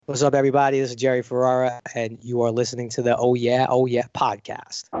What's up, everybody? This is Jerry Ferrara, and you are listening to the Oh Yeah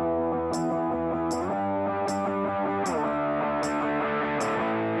podcast.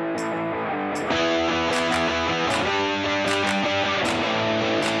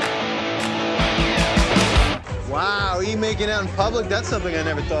 Wow, E making out in public? That's something I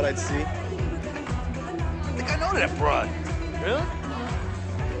never thought I'd see. I think I know that broad. Really?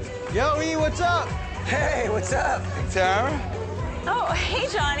 Yo, E, what's up? Hey, what's up? Hey, Tara. Oh, hey,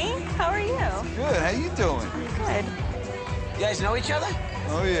 Johnny. How are you? Good. How you doing? Good. You guys know each other?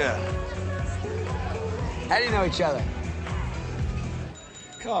 Oh, yeah. How do you know each other?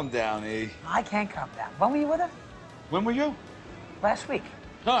 Calm down, E. I can't calm down. When were you with her? When were you? Last week.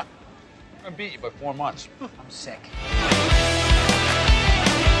 Huh. I beat you by 4 months. I'm sick.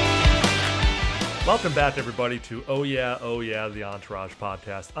 Welcome back, everybody, to Oh Yeah, the Entourage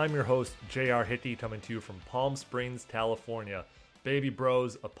podcast. I'm your host, J.R. Hickey, coming to you from Palm Springs, California. Baby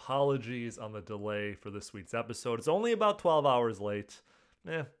bros, apologies on the delay for this week's episode. It's only about 12 hours late.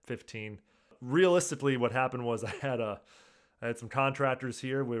 15. Realistically, what happened was I had some contractors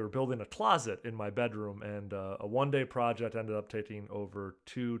here. We were building a closet in my bedroom, and a one-day project ended up taking over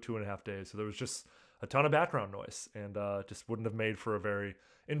 2.5 days. So there was just a ton of background noise, and just wouldn't have made for a very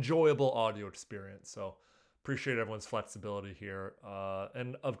enjoyable audio experience. So appreciate everyone's flexibility here.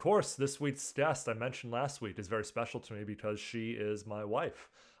 And of course, this week's guest I mentioned last week is very special to me because she is my wife.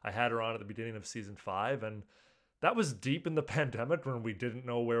 I had her on at the beginning of season 5, and that was deep in the pandemic when we didn't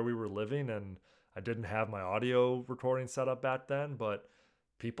know where we were living, and I didn't have my audio recording set up back then, but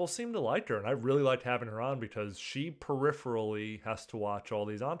people seemed to like her, and I really liked having her on because she peripherally has to watch all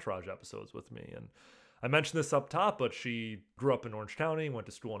these Entourage episodes with me. And I mentioned this up top, but she grew up in Orange County, went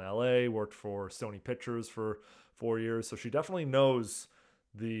to school in LA, worked for Sony Pictures for 4 years, so she definitely knows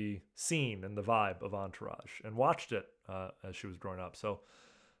the scene and the vibe of Entourage and watched it as she was growing up. So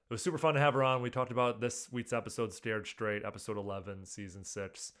it was super fun to have her on. We talked about this week's episode, Scared Straight, episode 11, season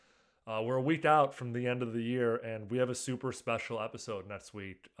 6. We're a week out from the end of the year, and we have a super special episode next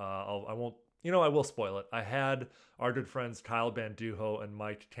week. I will spoil it. I had our good friends Kyle Banduho and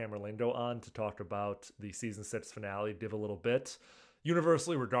Mike Tamerlando on to talk about the season 6 finale, Div a Little Bit.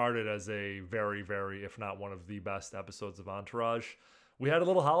 Universally regarded as a very, very, if not one of the best episodes of Entourage. We had a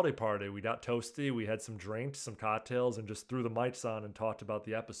little holiday party. We got toasty. We had some drinks, some cocktails, and just threw the mics on and talked about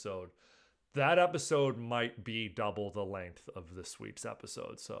the episode. That episode might be double the length of this week's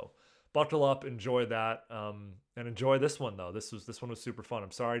episode, so buckle up, enjoy that, and enjoy this one, though. This one was super fun. I'm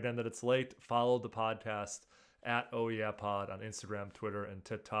sorry again that it's late. Follow the podcast at Oh Yeah Pod on Instagram, Twitter, and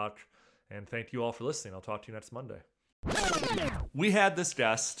TikTok. And thank you all for listening. I'll talk to you next Monday. We had this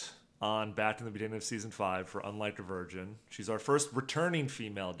guest on back in the beginning of season 5 for Unlike a Virgin. She's our first returning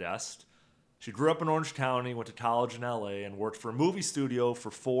female guest. She grew up in Orange County, went to college in LA, and worked for a movie studio for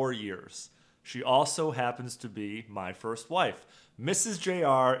 4 years. She also happens to be my first wife. Mrs.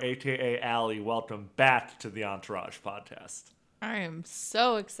 JR, a.k.a. Allie, welcome back to the Entourage podcast. I am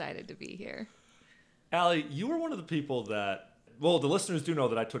so excited to be here. Allie, you were one of the people that, well, the listeners do know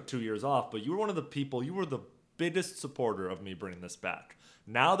that I took 2 years off, but you were one of the people, you were the biggest supporter of me bringing this back.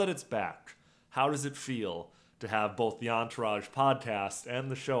 Now that it's back, how does it feel to have both the Entourage podcast and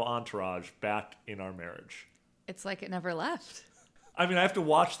the show Entourage back in our marriage? It's like it never left. I mean, I have to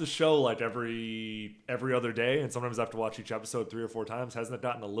watch the show like every other day, and sometimes I have to watch each episode 3 or 4 times. Hasn't it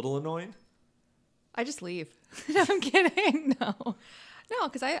gotten a little annoying? I just leave. No, I'm kidding. No,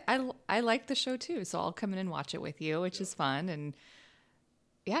 because I like the show too, so I'll come in and watch it with you, which is fun. And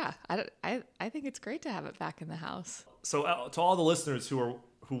yeah, I think it's great to have it back in the house. So to all the listeners who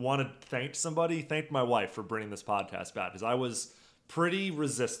want to thank my wife for bringing this podcast back, because I was pretty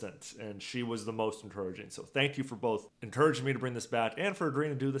resistant, and she was the most encouraging. So thank you for both encouraging me to bring this back and for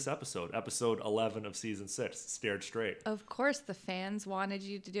agreeing to do this episode 11 of season 6, Scared Straight. Of course, the fans wanted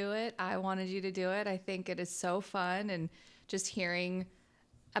you to do it. I wanted you to do it. I think it is so fun, and just hearing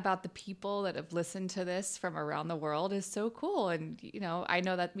about the people that have listened to this from around the world is so cool. And, I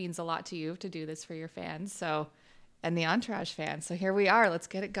know that means a lot to you to do this for your fans. So, and the Entourage fans. So here we are. Let's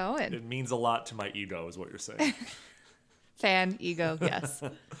get it going. It means a lot to my ego is what you're saying. Fan, ego, yes.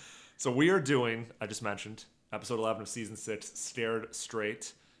 So we are doing, I just mentioned, episode 11 of season 6, Scared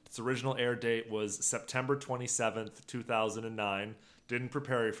Straight. Its original air date was September 27th, 2009. Didn't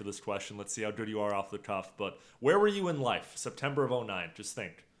prepare you for this question. Let's see how good you are off the cuff. But where were you in life? September of 09. Just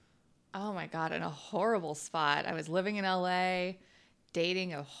think. Oh my God, in a horrible spot. I was living in LA,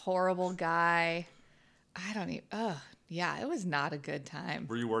 dating a horrible guy. Yeah, it was not a good time.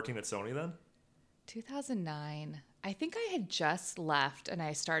 Were you working at Sony then? 2009. I think I had just left and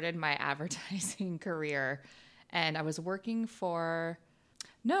I started my advertising career, and I was working for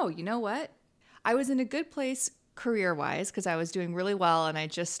No, you know what? I was in a good place career-wise because I was doing really well, and I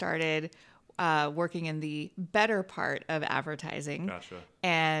just started working in the better part of advertising. Gotcha.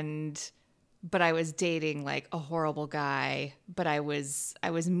 But I was dating like a horrible guy, but I was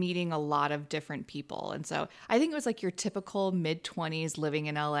meeting a lot of different people. And so I think it was like your typical mid-20s living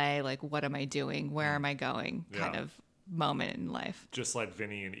in LA, like, what am I doing? Where am I going? Kind of moment in life. Just like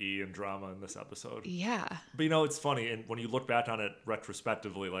Vinny and E and drama in this episode. Yeah. But you know, it's funny, and when you look back on it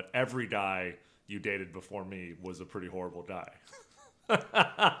retrospectively, like every guy you dated before me was a pretty horrible guy.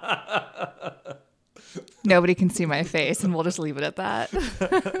 Nobody can see my face, and we'll just leave it at that.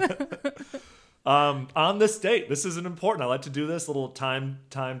 On this date, this isn't important. I like to do this little time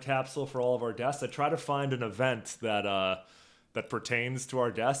capsule for all of our guests. I try to find an event that pertains to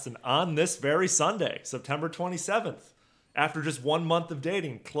our guests. And on this very Sunday, September 27th, after just 1 month of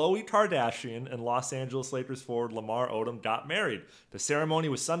dating, Khloe Kardashian and Los Angeles Lakers forward Lamar Odom got married. The ceremony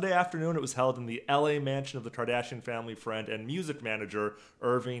was Sunday afternoon. It was held in the LA mansion of the Kardashian family friend and music manager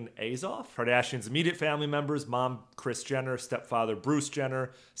Irving Azoff. Kardashian's immediate family members, mom Kris Jenner, stepfather Bruce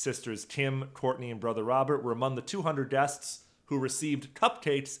Jenner, sisters Kim, Kourtney, and brother Robert were among the 200 guests who received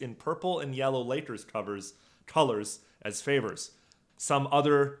cupcakes in purple and yellow Lakers colors as favors. Some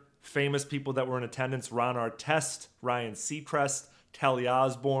other famous people that were in attendance: Ron Artest, Ryan Seacrest, Kelly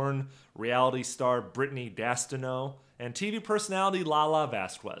Osbourne, reality star Brittany Gastineau, and TV personality Lala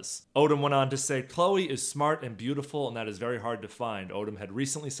Vasquez. Odom went on to say, "Khloe is smart and beautiful, and that is very hard to find." Odom had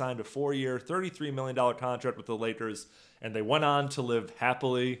recently signed a 4-year, $33 million contract with the Lakers, and they went on to live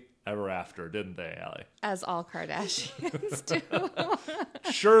happily ever after, didn't they, Allie? As all Kardashians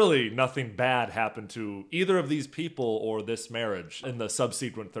do. Surely nothing bad happened to either of these people or this marriage in the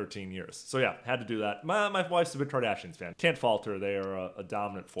subsequent 13 years. So yeah, had to do that. My wife's a big Kardashians fan. Can't fault her. They are a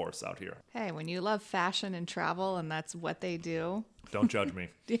dominant force out here. Hey, when you love fashion and travel and that's what they do. Don't judge me.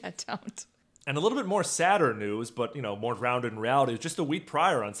 Yeah, don't. And a little bit more sadder news, but, you know, more grounded in reality. Just a week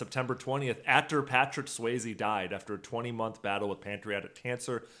prior, on September 20th, actor Patrick Swayze died after a 20-month battle with pancreatic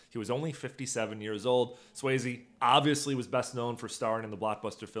cancer. He was only 57 years old. Swayze obviously was best known for starring in the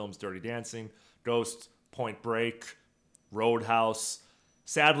blockbuster films Dirty Dancing, Ghost, Point Break, Roadhouse.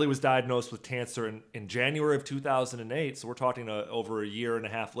 Sadly was diagnosed with cancer in January of 2008, so we're talking over a year and a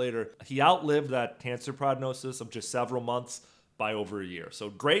half later. He outlived that cancer prognosis of just several months by over a year. So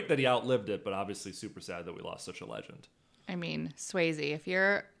great that he outlived it, but obviously super sad that we lost such a legend. I mean, Swayze, if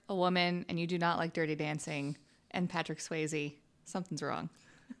you're a woman and you do not like Dirty Dancing and Patrick Swayze, something's wrong.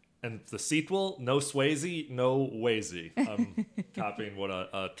 And the sequel, no Swayze, no Wazy. I'm copying what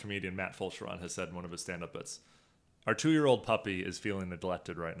a comedian, Matt Fulcheron, has said in one of his stand-up bits. Our 2-year-old puppy is feeling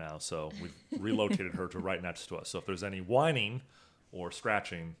neglected right now, so we've relocated her to right next to us. So if there's any whining or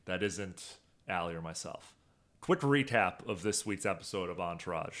scratching, that isn't Allie or myself. Quick recap of this week's episode of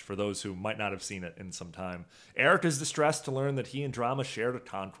Entourage, for those who might not have seen it in some time. Eric is distressed to learn that he and Drama shared a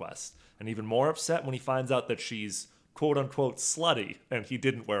conquest, and even more upset when he finds out that she's quote-unquote slutty and he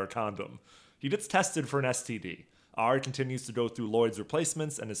didn't wear a condom. He gets tested for an STD. Ari continues to go through Lloyd's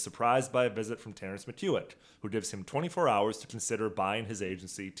replacements and is surprised by a visit from Terrence McEwitt, who gives him 24 hours to consider buying his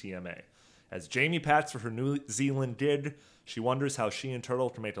agency, TMA. As Jamie packs for her New Zealand gig, she wonders how she and Turtle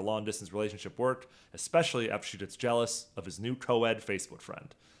can make a long-distance relationship work, especially after she gets jealous of his new co-ed Facebook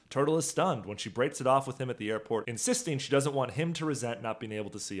friend. Turtle is stunned when she breaks it off with him at the airport, insisting she doesn't want him to resent not being able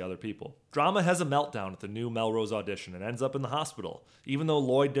to see other people. Drama has a meltdown at the new Melrose audition and ends up in the hospital. Even though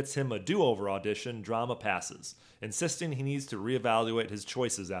Lloyd gets him a do-over audition, Drama passes, insisting he needs to reevaluate his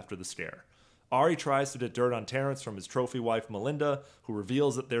choices after the scare. Ari tries to get dirt on Terrence from his trophy wife Melinda, who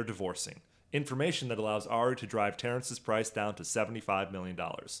reveals that they're divorcing. Information that allows Ari to drive Terrence's price down to $75 million.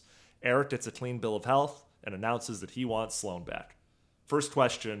 Eric gets a clean bill of health and announces that he wants Sloan back. First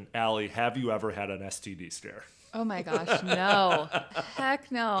question, Allie, have you ever had an STD scare? Oh my gosh, no. Heck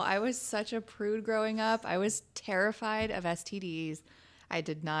no. I was such a prude growing up. I was terrified of STDs. I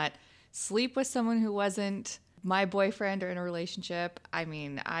did not sleep with someone who wasn't my boyfriend or in a relationship. I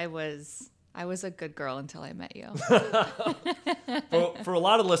mean, I was a good girl until I met you. For a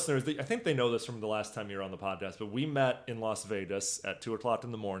lot of listeners, I think they know this from the last time you were on the podcast, but we met in Las Vegas at 2 o'clock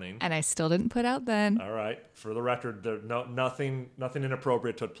in the morning. And I still didn't put out then. All right. For the record, nothing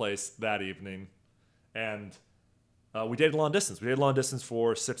inappropriate took place that evening. And we dated long distance. We dated long distance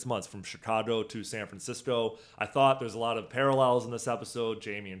for 6 months, from Chicago to San Francisco. I thought there's a lot of parallels in this episode.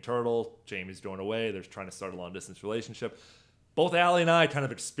 Jamie and Turtle. Jamie's going away. They're trying to start a long distance relationship. Both Allie and I kind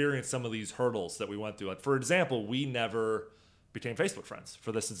of experienced some of these hurdles that we went through. Like, for example, we never became Facebook friends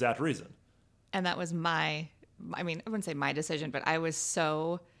for this exact reason. And that was I wouldn't say my decision, but I was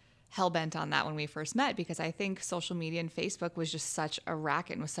so hell-bent on that when we first met, because I think social media and Facebook was just such a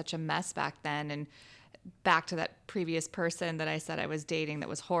racket and was such a mess back then. And back to that previous person that I said I was dating that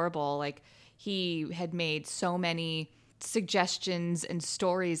was horrible, like he had made so many suggestions and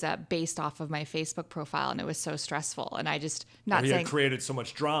stories up based off of my Facebook profile, and it was so stressful. And I just he had created so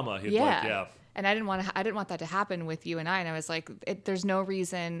much drama. And I didn't want that to happen with you and I. And I was like, there's no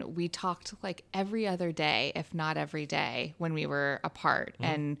reason. We talked like every other day, if not every day, when we were apart.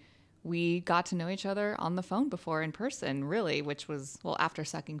 Mm-hmm. And we got to know each other on the phone before in person, really, which was, well, after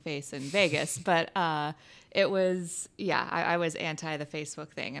sucking face in Vegas. But it was, I was anti the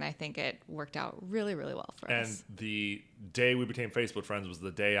Facebook thing. And I think it worked out really, really well for us. And the day we became Facebook friends was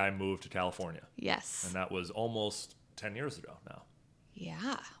the day I moved to California. Yes. And that was almost 10 years ago now.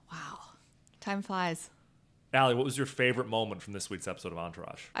 Yeah. Wow. Time flies. Allie, what was your favorite moment from this week's episode of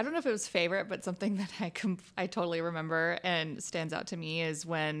Entourage? I don't know if it was favorite, but something that I totally remember and stands out to me is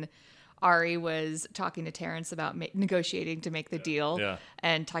when Ari was talking to Terrence about negotiating to make the deal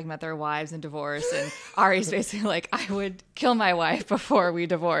and talking about their wives and divorce. And Ari's basically like, I would kill my wife before we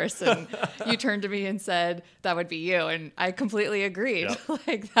divorce. And you turned to me and said, that would be you. And I completely agreed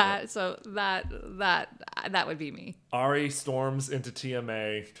like that. Yep. So that would be me. Ari storms into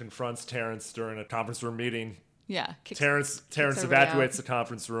TMA, confronts Terrence during a conference room meeting. Yeah. Terrence evacuates the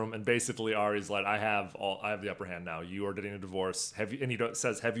conference room, and basically Ari's like, I have the upper hand now. You are getting a divorce. And he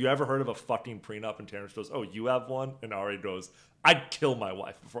says, have you ever heard of a fucking prenup? And Terrence goes, oh, you have one? And Ari goes, I'd kill my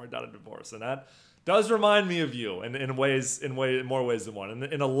wife before I got a divorce. And that does remind me of you in more ways than one,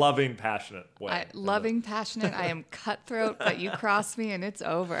 in a loving, passionate way. Passionate. I am cutthroat, but you cross me and it's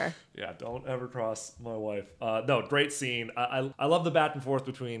over. Yeah, don't ever cross my wife. No, great scene. I love the back and forth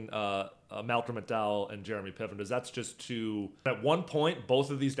between Malcolm McDowell and Jeremy Piven, because that's just two. At one point,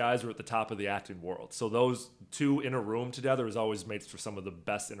 both of these guys were at the top of the acting world. So those two in a room together is always makes for some of the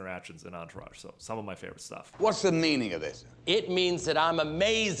best interactions in Entourage. So some of my favorite stuff. What's the meaning of this? It means that I'm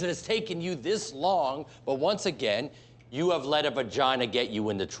amazed that it's taken you this long, but once again, you have let a vagina get you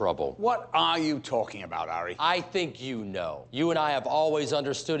into trouble. What are you talking about, Ari? I think you know. You and I have always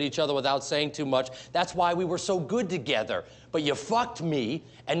understood each other without saying too much. That's why we were so good together. But you fucked me,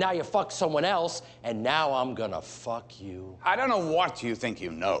 and now you fucked someone else, and now I'm gonna fuck you. I don't know what you think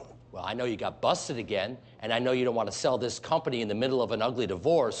you know. Well, I know you got busted again, and I know you don't want to sell this company in the middle of an ugly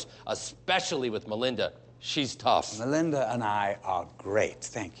divorce, especially with Melinda. She's tough. Melinda and I are great,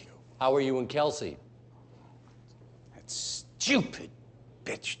 thank you. How are you and Kelsey? Stupid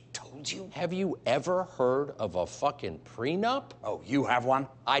bitch told you. Have you ever heard of a fucking prenup? Oh, you have one?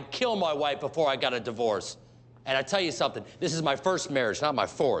 I'd kill my wife before I got a divorce. And I tell you something, this is my first marriage, not my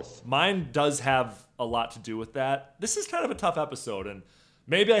fourth. Mine does have a lot to do with that. This is kind of a tough episode, and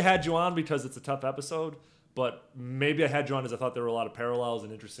maybe I had you on because it's a tough episode, but maybe I had you on because I thought there were a lot of parallels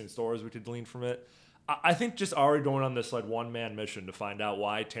and interesting stories we could glean from it. I think just Ari going on this like one-man mission to find out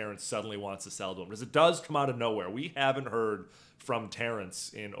why Terrence suddenly wants to sell to him, because it does come out of nowhere. We haven't heard from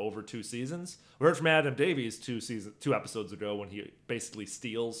Terrence in over 2 seasons. We heard from Adam Davies 2 episodes ago when he basically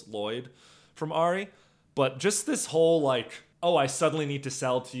steals Lloyd from Ari. But just this whole like, oh, I suddenly need to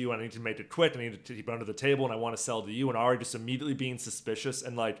sell to you, and I need to make it quick, I need to keep it under the table, and I want to sell to you, and Ari just immediately being suspicious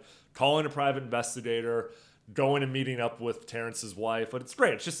and like calling a private investigator, going and meeting up with Terrence's wife. But it's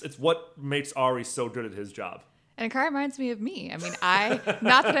great. It's what makes Ari so good at his job. And it kind of reminds me of me. I mean,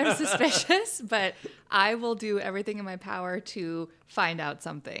 not that I'm suspicious, but I will do everything in my power to find out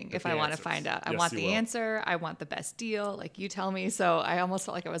something if I want to find out. I want the answer. I want the best deal, like you tell me. So I almost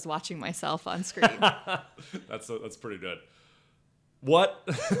felt like I was watching myself on screen. That's pretty good. What?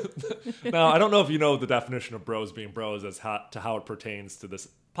 Now, I don't know if you know the definition of bros being bros as to how it pertains to this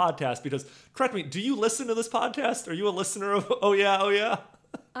podcast, because, correct me, do you listen to this podcast? Are you a listener of Oh Yeah, Oh Yeah?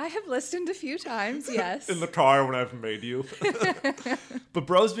 I have listened a few times, yes. In the car when I've made you. But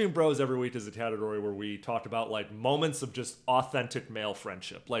Bros Being Bros every week is a category where we talk about like moments of just authentic male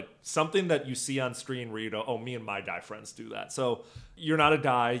friendship. Like something that you see on screen where you go, oh, me and my guy friends do that. So you're not a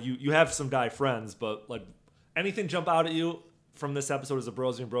guy, you have some guy friends, but like anything jump out at you from this episode as a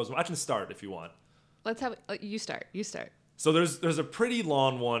Bros Being Bros? I can start if you want. Let's have you start. So there's a pretty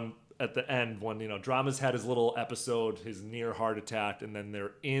long one at the end when, you know, Drama's had his little episode, his near heart attack, and then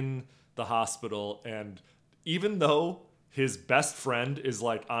they're in the hospital. And even though his best friend is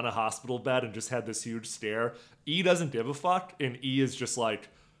like on a hospital bed and just had this huge stare, E doesn't give a fuck. And E is just like,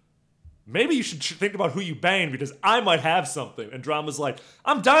 maybe you should think about who you banged because I might have something. And Drama's like,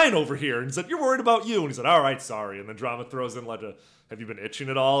 I'm dying over here. And he's like, you're worried about you. And he's like, all right, sorry. And then Drama throws in like have you been itching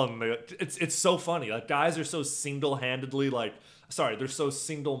at all? And it's so funny. Like guys are so single-handedly they're so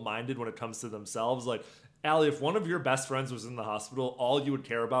single-minded when it comes to themselves. Like Allie, if one of your best friends was in the hospital, all you would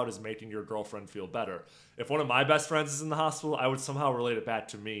care about is making your girlfriend feel better. If one of my best friends is in the hospital, I would somehow relate it back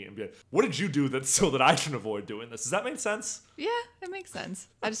to me and be like, what did you do so that I can avoid doing this? Does that make sense? Yeah, it makes sense.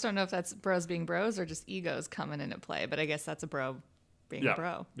 I just don't know if that's bros being bros or just egos coming into play, but I guess that's a bro being a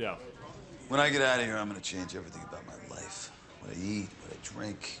bro. Yeah. When I get out of here, I'm gonna change everything about my life. What I eat, what I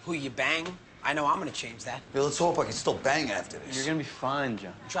drink. Who you bang? I know I'm gonna change that. Yeah, let's hope I can still bang after this. You're gonna be fine,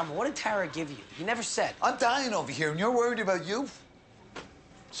 John. Drama, what did Tara give you? You never said. I'm dying over here, and you're worried about you?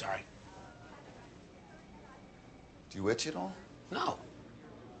 Sorry. Do you itch at all? No.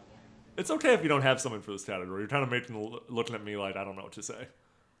 It's okay if you don't have someone for this category. You're kind of looking at me like I don't know what to say.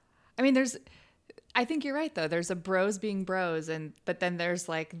 I mean, I think you're right though. There's a bros being bros, but then there's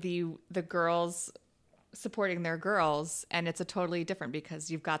like the girls supporting their girls, and it's a totally different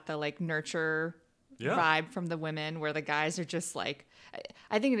because you've got the like nurture vibe from the women, where the guys are just like.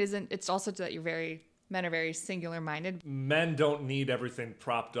 I think it's also that men are very singular minded. Men don't need everything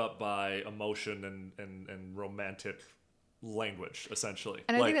propped up by emotion and romantic language, essentially.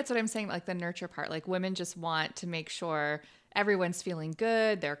 And I think that's what I'm saying, like the nurture part. Like women just want to make sure everyone's feeling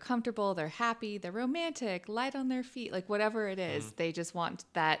good, they're comfortable, they're happy, they're romantic, light on their feet, like whatever it is. They just want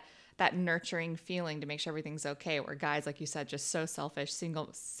that nurturing feeling to make sure everything's okay. Where guys, like you said, just so selfish,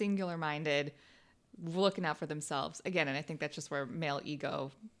 singular minded, looking out for themselves again. And I think that's just where male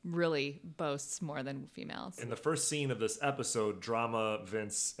ego really boasts more than females. In the first scene of this episode, Drama,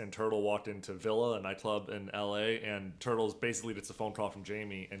 Vince, and Turtle walked into Villa, a nightclub in LA, and Turtle's basically gets a phone call from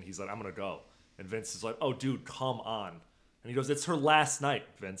Jamie, and he's like, I'm gonna go. And Vince is like, oh dude, come on. And he goes, it's her last night,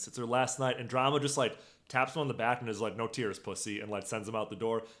 Vince, it's her last night. And Drama just like taps him on the back and is like, no tears, pussy, and like sends him out the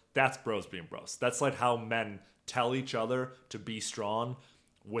door. That's bros being bros. That's like how men tell each other to be strong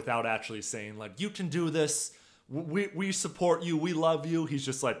without actually saying like, you can do this, we support you, we love you. He's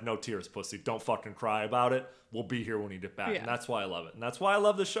just like, no tears, pussy, don't fucking cry about it, we'll be here when you get back. And that's why I love it, and that's why I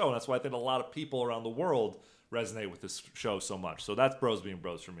love the show, and that's why I think a lot of people around the world resonate with this show so much. So that's bros being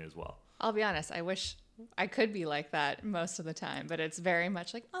bros for me as well. I'll be honest, I wish I could be like that most of the time, but it's very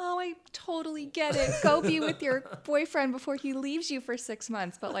much like, oh, I totally get it. Go be with your boyfriend before he leaves you for 6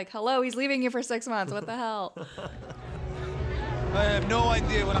 months. But like, hello, he's leaving you for 6 months. What the hell? I have no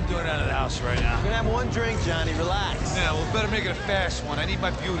idea what I'm doing out of the house right now. You're gonna have one drink, Johnny. Relax. Yeah, well, better make it a fast one. I need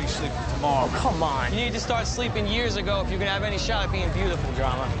my beauty sleep for tomorrow. Oh, come on. You need to start sleeping years ago if you're gonna have any shot at being beautiful,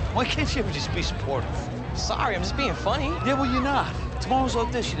 Drama. Why can't you ever just be supportive? Sorry, I'm just being funny. Yeah, well, you're not. Tomorrow's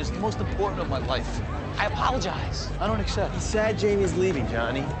audition is the most important of my life. I apologize. I don't accept. He's sad Jamie's leaving,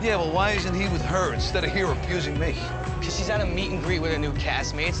 Johnny. Yeah, well, why isn't he with her instead of here abusing me? Because she's at a meet and greet with her new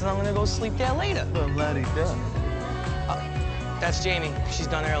castmates, and I'm gonna go sleep there later. Well, la-di-da. That's Jamie. She's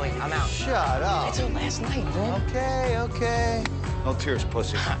done early. I'm out. Shut up. It's her last night, man. Okay. No tears,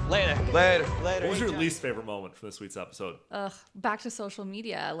 pussy. Later. Later. What was your least favorite moment from this week's episode? Back to social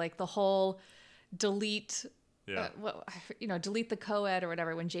media, like the whole delete. Yeah. Delete the co-ed or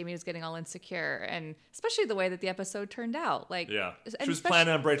whatever when Jamie was getting all insecure, and especially the way that the episode turned out. Like, yeah, she was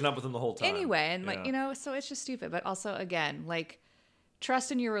planning on breaking up with him the whole time. Anyway, and so it's just stupid. But also, again, like,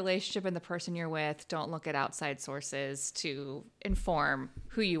 trust in your relationship and the person you're with. Don't look at outside sources to inform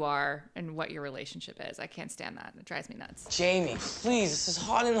who you are and what your relationship is. I can't stand that. It drives me nuts. Jamie, please, this is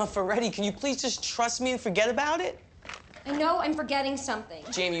hard enough already. Can you please just trust me and forget about it? I know I'm forgetting something.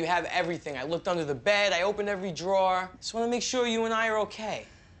 Jamie, you have everything. I looked under the bed. I opened every drawer. Just want to make sure you and I are okay.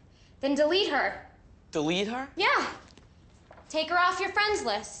 Then delete her. Delete her? Yeah. Take her off your friends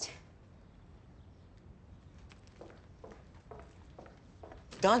list.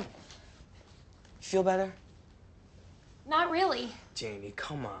 Done. You feel better? Not really. Jamie,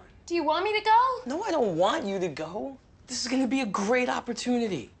 come on. Do you want me to go? No, I don't want you to go. This is gonna be a great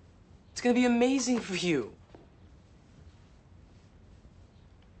opportunity. It's gonna be amazing for you.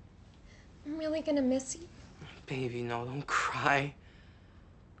 I'm really gonna miss you. Baby, no, don't cry.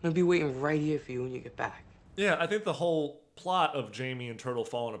 I'm gonna be waiting right here for you when you get back. Yeah, I think the whole plot of Jamie and Turtle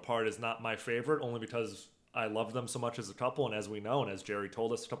falling apart is not my favorite, only because I love them so much as a couple, and as we know, and as Jerry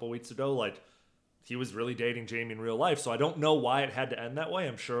told us a couple weeks ago, like, he was really dating Jamie in real life, so I don't know why it had to end that way.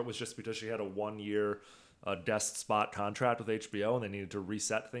 I'm sure it was just because she had a 1-year guest spot contract with HBO, and they needed to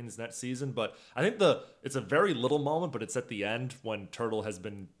reset things next season. But I think it's a very little moment, but it's at the end when Turtle has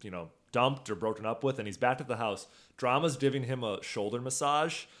been, dumped or broken up with, and he's back at the house. Drama's giving him a shoulder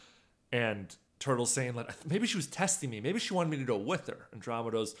massage, and Turtle's saying, like, maybe she was testing me. Maybe she wanted me to go with her. And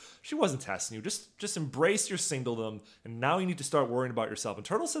Drama goes, she wasn't testing you. Just embrace your singledom, and now you need to start worrying about yourself. And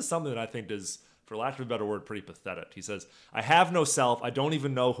Turtle says something that I think is for lack of a better word, pretty pathetic. He says, I have no self. I don't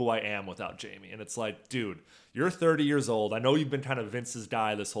even know who I am without Jamie. And it's like, dude, you're 30 years old. I know you've been kind of Vince's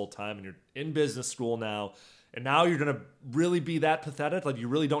guy this whole time, and you're in business school now. And now you're going to really be that pathetic? Like, you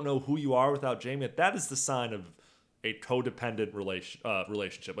really don't know who you are without Jamie? That is the sign of a codependent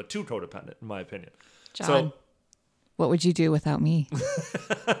relationship, but too codependent, in my opinion. John, what would you do without me?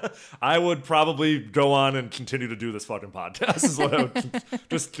 I would probably go on and continue to do this fucking podcast. Is what I would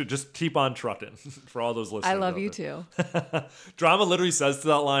just keep on trucking for all those listeners. I love you too. Drama literally says to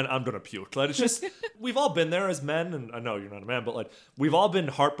that line, I'm gonna puke. Like, it's just, we've all been there as men, and I know you're not a man, but like, we've all been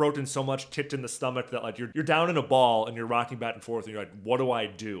heartbroken so much, kicked in the stomach, that like you're down in a ball and you're rocking back and forth and you're like, what do I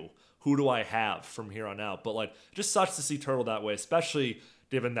do? Who do I have from here on out? But like, it just sucks to see Turtle that way, especially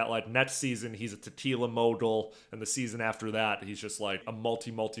given that like next season he's a tequila mogul, and the season after that he's just like a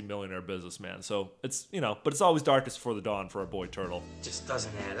multi-millionaire businessman. So it's, you know, but it's always darkest before the dawn for our boy Turtle. Just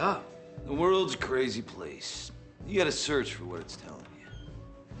doesn't add up. The world's a crazy place. You gotta search for what it's telling you.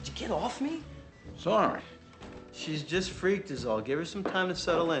 Did you get off me? Sorry. She's just freaked is all. Give her some time to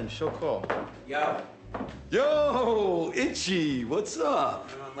settle in. She'll call. Yo. Yo, Itchy, what's up?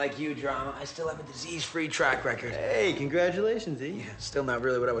 Like you, Drama, I still have a disease-free track record. Hey, congratulations, E. Yeah, still not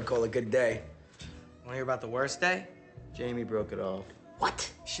really what I would call a good day. Want to hear about the worst day? Jamie broke it off. What?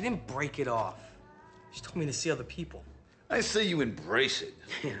 She didn't break it off. She told me to see other people. I say you embrace it.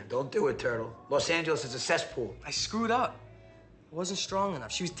 Yeah, don't do it, Turtle. Los Angeles is a cesspool. I screwed up. I wasn't strong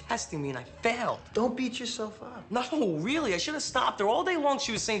enough. She was testing me and I failed. Don't beat yourself up. No, really, I should have stopped her. All day long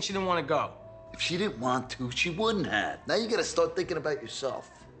she was saying she didn't want to go. If she didn't want to, she wouldn't have. Now you gotta start thinking about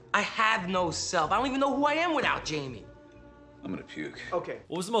yourself. I have no self. I don't even know who I am without Jamie. I'm gonna puke. Okay.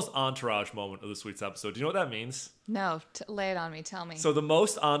 What was the most entourage moment of this week's episode? Do you know what that means? No, lay it on me. Tell me. So the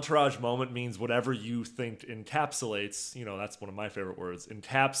most entourage moment means whatever you think encapsulates, you know, that's one of my favorite words,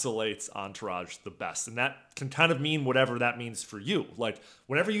 encapsulates entourage the best. And that can kind of mean whatever that means for you. Like,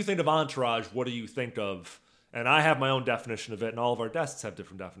 whenever you think of entourage, what do you think of? And I have my own definition of it, and all of our guests have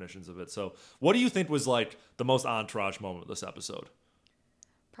different definitions of it. So what do you think was like the most entourage moment of this episode?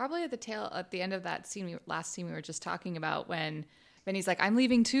 Probably at the end of that scene, last scene we were just talking about, when Benny's like, I'm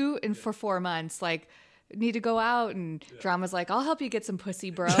leaving too for 4 months. Like, need to go out, and Drama's like, I'll help you get some pussy,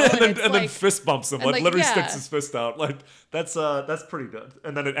 bro. and then fist bumps him, like literally yeah. sticks his fist out. Like, that's pretty good.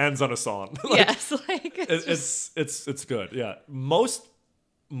 And then it ends on a song. Like, yes, like it's good. Yeah, most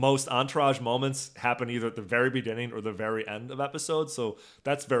entourage moments happen either at the very beginning or the very end of episodes, so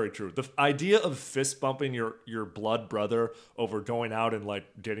that's very true. The idea of fist bumping your blood brother over going out and like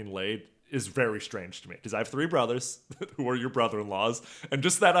getting laid is very strange to me, because I have 3 brothers who are your brother-in-laws, and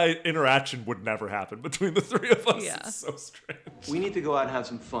just that interaction would never happen between the 3 of us. Yeah. It's so strange. We need to go out and have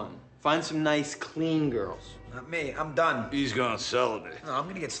some fun. Find some nice, clean girls. Not me. I'm done. He's gonna celibate. No, I'm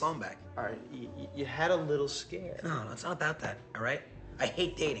gonna get Sloan back. All right, you had a little scare. No, it's not about that, all right? I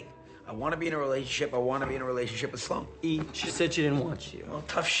hate dating. I want to be in a relationship. I want to be in a relationship with Sloan. She said she didn't want you. Well,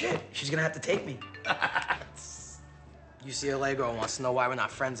 tough shit. She's gonna have to take me. UCLA girl wants to know why we're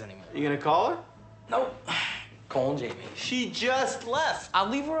not friends anymore. You gonna call her? Nope. Calling Jamie. She just left. I'll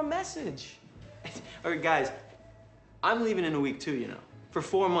leave her a message. All right, guys, I'm leaving in a week too, you know, for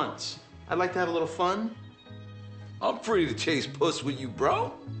 4 months. I'd like to have a little fun. I'm free to chase puss with you,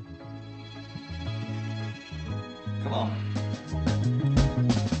 bro. Come on.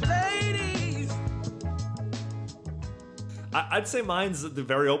 I'd say mine's the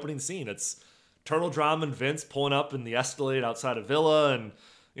very opening scene. It's Turtle, Drama, and Vince pulling up in the Escalade outside of Villa, and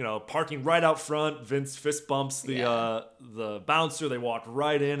you know, parking right out front. Vince fist bumps the bouncer. They walk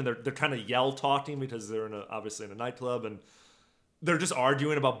right in, and they're kind of yell talking because they're obviously in a nightclub, and they're just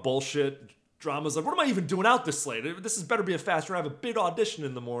arguing about bullshit. Drama's like, "What am I even doing out this late? This is better be a fast run. I have a big audition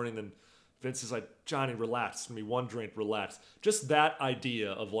in the morning." And Vince is like, "Johnny, relax. It's gonna be one drink, relax." Just that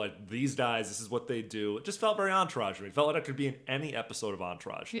idea of like, these guys, this is what they do. It just felt very Entourage to me. It felt like it could be in any episode of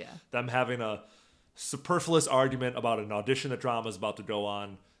Entourage. Yeah. Them having a superfluous argument about an audition that Drama's about to go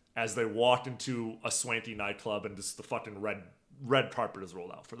on as they walked into a swanky nightclub, and just the fucking red carpet is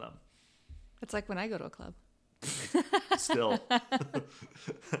rolled out for them. it's like when I go to a club. Still.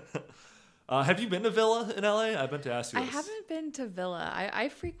 Have you been to Villa in LA? I meant to ask you I this. haven't been to Villa. I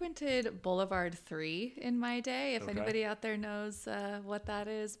frequented Boulevard 3 in my day, if anybody out there knows what that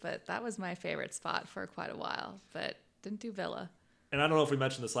is. But that was my favorite spot for quite a while. But didn't do Villa. And I don't know if we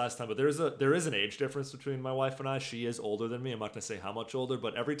mentioned this last time, but there is an age difference between my wife and I. She is older than me. I'm not going to say how much older,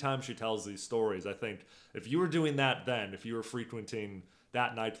 but every time she tells these stories, I think if you were doing that then, if you were frequenting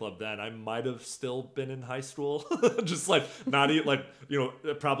that nightclub then, I might have still been in high school. Just like not like, you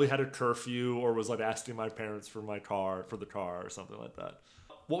know, probably had a curfew or was like asking my parents for the car or something like that.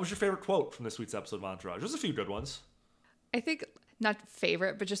 what was your favorite quote from this week's episode of Entourage? There's a few good ones. I think not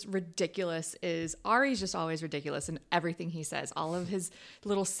favorite, but just ridiculous is Ari's just always ridiculous in everything he says. All of his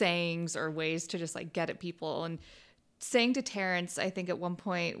little sayings or ways to just like get at people. And saying to Terrence, I think at one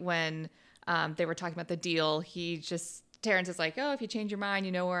point when they were talking about the deal, Terrence is like, oh, if you change your mind,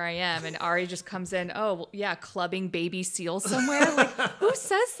 you know where I am. And Ari just comes in, oh, well, yeah, clubbing baby seals somewhere. Like, who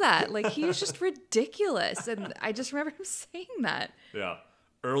says that? Like, he was just ridiculous. And I just remember him saying that. Yeah.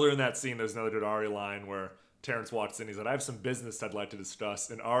 Earlier in that scene, there's another good Ari line where Terrence walks in. He said, I have some business I'd like to discuss.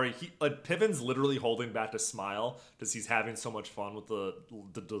 And Ari, Piven's literally holding back a smile because he's having so much fun with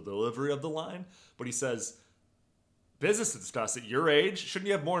the delivery of the line. But he says, business to discuss at your age? Shouldn't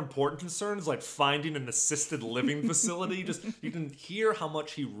you have more important concerns like finding an assisted living facility? Just you can hear how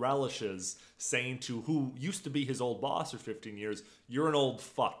much he relishes saying to who used to be his old boss for 15 years, you're an old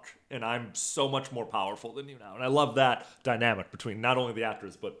fuck, and I'm so much more powerful than you now. And I love that dynamic between not only the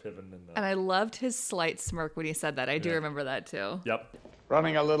actors, but Piven and And I loved his slight smirk when he said that. I do remember that too. Yep.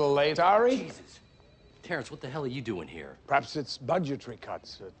 Running a little late, Ari? Jesus. Terrence, what the hell are you doing here? Perhaps it's budgetary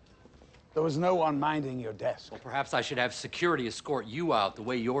cuts. There was no one minding your desk. Well, perhaps I should have security escort you out the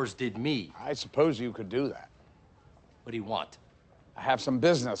way yours did me. I suppose you could do that. What do you want? I have some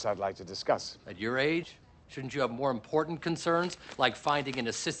business I'd like to discuss. At your age? Shouldn't you have more important concerns, like finding an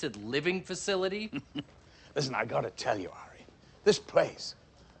assisted living facility? Listen, I gotta tell you, Ari, this place,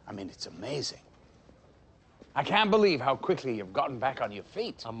 I mean, it's amazing. I can't believe how quickly you've gotten back on your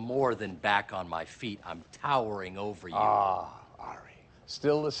feet. I'm more than back on my feet. I'm towering over you. Ah, Ari.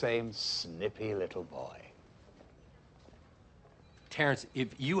 Still the same snippy little boy. Terrence, if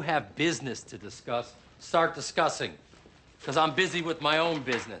you have business to discuss, start discussing. Because I'm busy with my own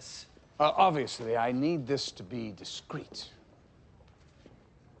business. Obviously, I need this to be discreet.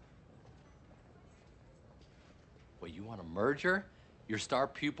 Well, you want a merger? Your star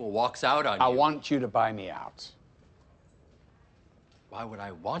pupil walks out on you. I want you to buy me out. Why would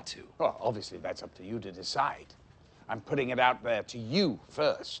I want to? Well, obviously, that's up to you to decide. I'm putting it out there to you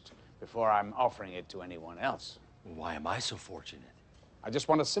first, before I'm offering it to anyone else. Why am I so fortunate? I just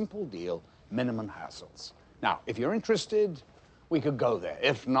want a simple deal, minimum hassles. Now, if you're interested, we could go there.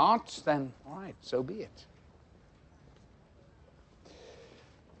 If not, then, all right, so be it.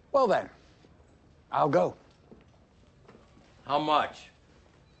 Well, then, I'll go. How much?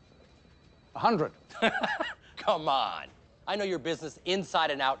 100. Come on. I know your business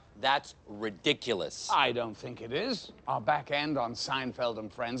inside and out. That's ridiculous. I don't think it is. Our back end on Seinfeld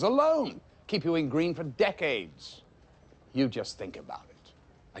and Friends alone keep you in green for decades. You just think about it.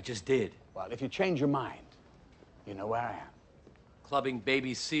 I just did. Well, if you change your mind, you know where I am. Clubbing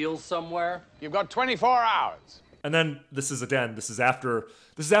baby seals somewhere? You've got 24 hours. And then this is after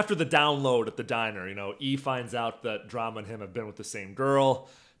the download at the diner. You know, E finds out that Drama and him have been with the same girl.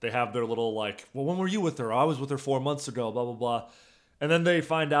 They have their little like, well, when were you with her? I was with her 4 months ago, blah, blah, blah. And then they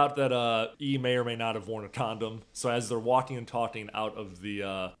find out that E may or may not have worn a condom. So as they're walking and talking out of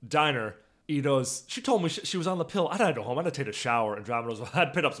the diner, E goes, she told me she was on the pill. I gotta go home. I gotta take a shower. And Drama goes, well,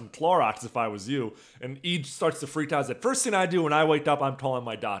 I'd pick up some Clorox if I was you. And E starts to freak out. He's like, first thing I do when I wake up, I'm calling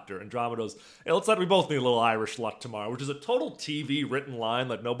my doctor. And Drama goes, hey, looks like we both need a little Irish luck tomorrow, which is a total TV written line.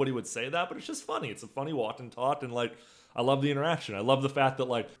 Like, nobody would say that, but it's just funny. It's a funny walk and talk. And, like, I love the interaction. I love the fact that,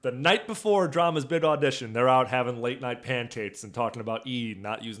 like, the night before Drama's big audition, they're out having late night pancakes and talking about E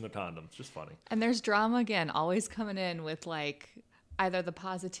not using a condom. It's just funny. And there's Drama again, always coming in with, like, either the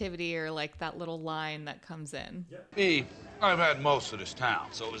positivity or like that little line that comes in. Me, I've had most of this town,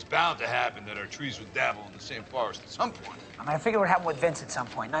 so it was bound to happen that our trees would dabble in the same forest at some point. I mean, I figured it would happen with Vince at some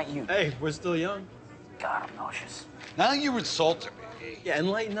point, not you. Hey, we're still young. God, I'm nauseous. Now you're insulting me. Yeah, and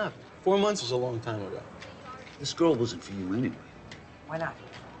lighten up. 4 months was a long time ago. This girl wasn't for you anyway. Why not?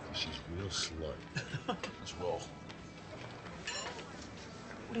 She's real slut. As well.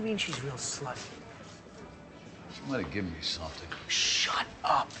 What do you mean she's real slutty? She might have given me something. Shut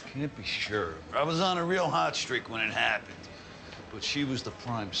up. Can't be sure. I was on a real hot streak when it happened. But she was the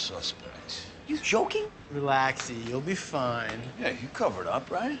prime suspect. You joking? Relaxy, you'll be fine. Yeah, you covered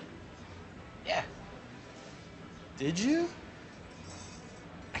up, right? Yeah. Did you?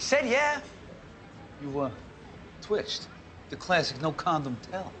 I said yeah. You, twitched. The classic no condom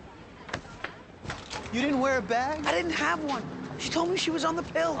tell. You didn't wear a bag? I didn't have one. She told me she was on the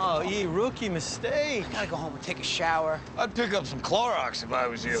pill. Oh, E, rookie mistake. I gotta go home and take a shower. I'd pick up some Clorox if I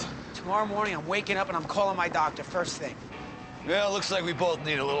was you. Tomorrow morning, I'm waking up and I'm calling my doctor first thing. Yeah, looks like we both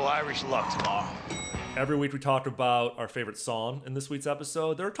need a little Irish luck tomorrow. Every week we talk about our favorite song in this week's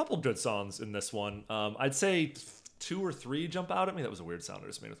episode. There are a couple good songs in this one. I'd say 2 or 3 jump out at me. That was a weird sound I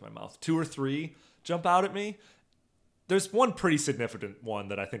just made with my mouth. 2 or 3 jump out at me. There's one pretty significant one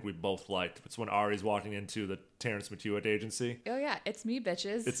that I think we both liked. It's when Ari's walking into the Terrence McHewitt agency. Oh yeah, It's Me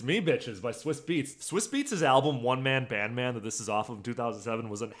Bitches. It's Me Bitches by Swiss Beats. Swiss Beats' album One Man Band Man that this is off of in 2007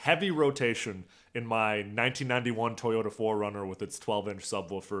 was in heavy rotation in my 1991 Toyota 4Runner with its 12-inch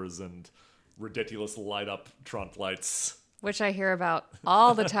subwoofers and ridiculous light-up trunk lights. Which I hear about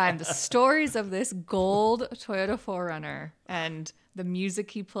all the time. The stories of this gold Toyota 4Runner and the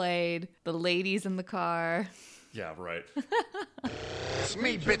music he played, the ladies in the car. Yeah, right. It's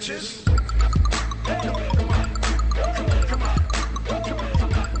me, bitches.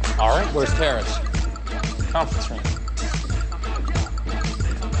 All right, where's Terrence? Conference room.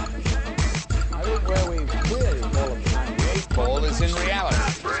 I think where we clearly ball of 98 ball is in reality.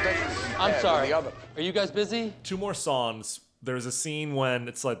 I'm sorry. Are you guys busy? 2 more songs. There's a scene when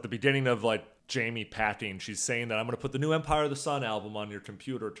it's like the beginning of like Jamie packing. She's saying that I'm going to put the new Empire of the Sun album on your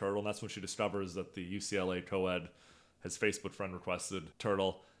computer, Turtle. And that's when she discovers that the UCLA co-ed has Facebook friend requested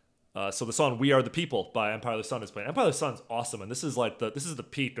Turtle. So the song "We Are the People" by Empire of the Sun is playing. Empire of the Sun's awesome, and this is the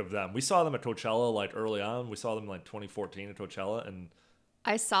peak of them. We saw them at Coachella like early on. We saw them like 2014 at Coachella, and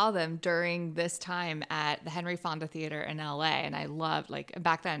I saw them during this time at the Henry Fonda Theater in LA, and I loved, like,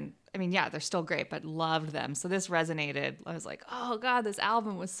 back then, I mean, yeah, they're still great, but loved them. So this resonated. I was like, oh God, this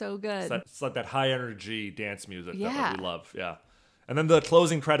album was so good. It's like that high energy dance music Yeah. that we love. Yeah. And then the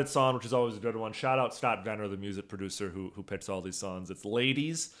closing credit song, which is always a good one. Shout out Scott Venner, the music producer who picks all these songs. It's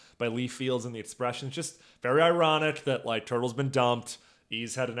Ladies by Lee Fields and the Expressions. Just very ironic that like Turtle's been dumped.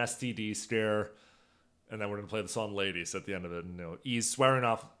 Ease had an STD scare. And then we're going to play the song Ladies at the end of it. And, you know, Ease swearing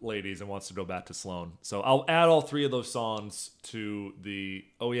off Ladies and wants to go back to Sloan. So I'll add all 3 of those songs to the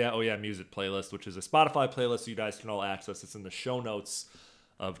Oh Yeah Music playlist, which is a Spotify playlist you guys can all access. It's in the show notes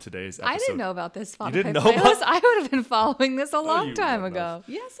of today's episode. I didn't know about this Spotify You didn't know playlist. about- I would have been following this a long you time would ago. have.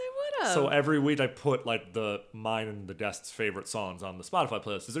 Yes, I would have. So every week I put like mine and the guest's favorite songs on the Spotify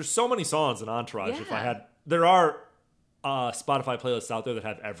playlist. Because there's so many songs in Entourage. If I Yeah. had, there are Spotify playlists out there that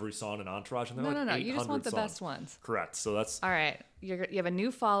have every song in Entourage. And they're No. like You just want the 800 best ones. Correct. So that's. All right. You have a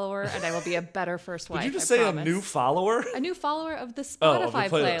new follower, and I will be a better first wife. Did you just I say promise. a new follower? A new follower of the Oh, of the Spotify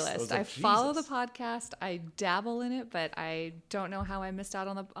playlist. I playlist. was I like, follow the Jesus. podcast. I dabble in it, but I don't know how I missed out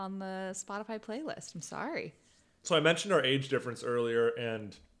on the Spotify playlist. I'm sorry. So I mentioned our age difference earlier,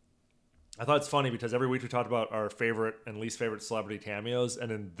 and I thought it's funny because every week we talked about our favorite and least favorite celebrity cameos,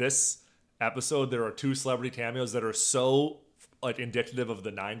 and in this episode there are 2 celebrity cameos that are so like indicative of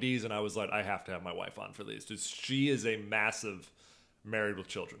the 90s, and I was like, I have to have my wife on for these because she is a massive Married with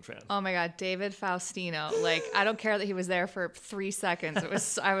Children fan. Oh my God, David Faustino. Like, I don't care that he was there for 3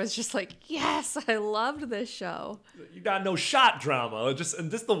 seconds. I was just like, yes, I loved this show. You got no shot drama. And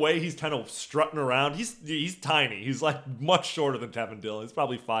just the way he's kind of strutting around. He's tiny. He's like much shorter than Kevin Dillon. He's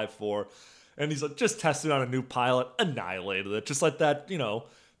probably 5'4", and he's like just testing on a new pilot, annihilated it. Just like that, you know,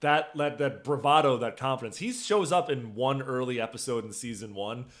 that bravado, that confidence. He shows up in one early episode in season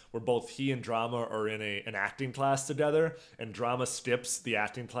 1 where both he and Drama are in an acting class together, and Drama skips the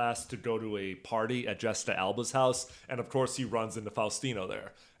acting class to go to a party at Jessica Alba's house, and of course he runs into Faustino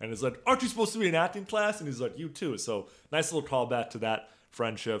there and is like, aren't you supposed to be in acting class? And he's like, you too. So nice little callback to that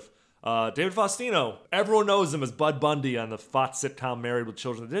friendship. David Faustino, everyone knows him as Bud Bundy on the Fox sitcom Married with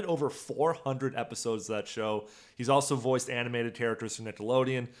Children. They did over 400 episodes of that show. He's also voiced animated characters for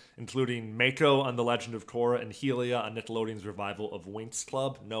Nickelodeon, including Mako on The Legend of Korra and Helia on Nickelodeon's revival of Winx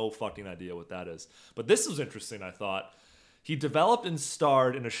Club. No fucking idea what that is. But this was interesting, I thought. He developed and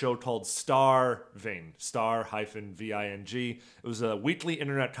starred in a show called Star-Ving, Star-Ving. It was a weekly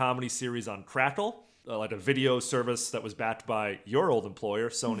internet comedy series on Crackle, like a video service that was backed by your old employer,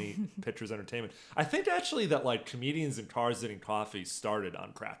 Sony Pictures Entertainment. I think actually that like comedians in cars getting coffee started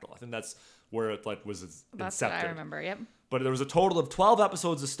on Crackle. I think that's where it like was incepted. That's what I remember. Yep. But there was a total of 12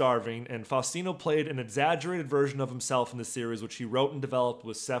 episodes of Star-Ving, and Faustino played an exaggerated version of himself in the series, which he wrote and developed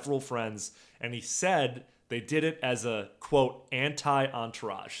with several friends. And he said they did it as a, quote,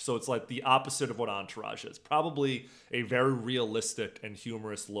 anti-Entourage. So it's like the opposite of what Entourage is. Probably a very realistic and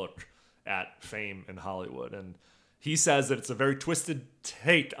humorous look at fame in Hollywood. And he says that it's a very twisted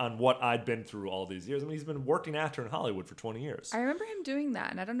take on what I'd been through all these years. I mean, he's been a working actor in Hollywood for 20 years. I remember him doing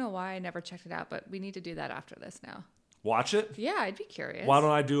that, and I don't know why I never checked it out, but we need to do that after this now. Watch it? Yeah, I'd be curious. Why don't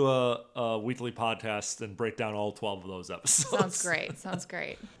I do a weekly podcast and break down all 12 of those episodes? Sounds great. Sounds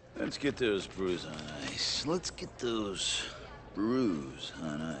great. Let's get those brews on ice. Let's get those brews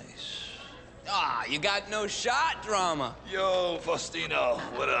on ice. Ah, you got no shot, Drama. Yo, Faustino,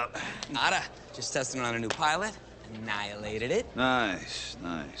 what up? Nada. Just testing on a new pilot. Annihilated it. Nice,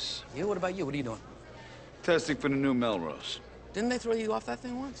 nice. Yeah, what about you? What are you doing? Testing for the new Melrose. Didn't they throw you off that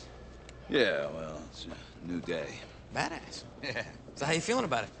thing once? Yeah, well, it's a new day. Badass. Yeah. So how you feeling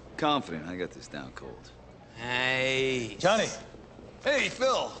about it? Confident I got this down cold. Hey. Johnny. Hey,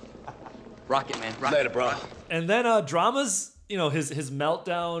 Phil. Rocket, man. Rocket. Later, bro. And then Drama's, his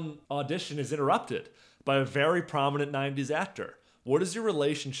meltdown audition is interrupted by a very prominent 90s actor. What is your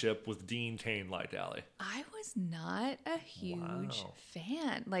relationship with Dean Cain like, Allie? I was not a huge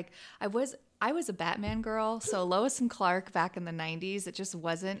fan. Like, I was a Batman girl, so Lois and Clark back in the 90s, it just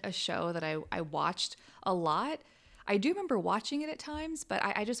wasn't a show that I watched a lot. I do remember watching it at times, but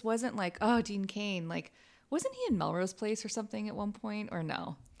I just wasn't like, oh, Dean Cain. Like, wasn't he in Melrose Place or something at one point, or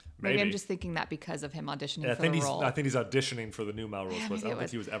no? Maybe I'm just thinking that because of him auditioning for the role. I think he's auditioning for the new Melrose Place. I don't think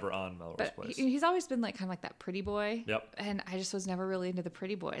he was ever on Melrose Place. He's always been like kind of like that pretty boy. Yep. And I just was never really into the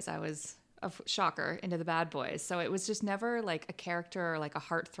pretty boys. I was shocker into the bad boys. So it was just never like a character or like a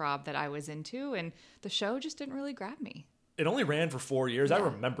heartthrob that I was into, and the show just didn't really grab me. It only ran for 4 years. Yeah. I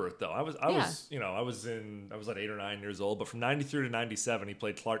remember it though. I was like 8 or 9 years old, but from 93 to 97, he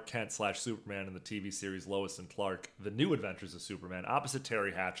played Clark Kent / Superman in the TV series Lois and Clark: The New Adventures of Superman, opposite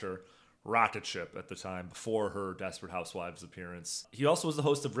Terry Hatcher, rocket ship at the time, before her Desperate Housewives appearance. He also was the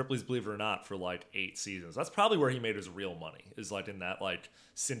host of Ripley's Believe It or Not for like 8 seasons. That's probably where he made his real money, is like in that like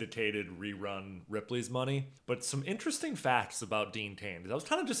syndicated rerun Ripley's money. But some interesting facts about Dean Cain, because I was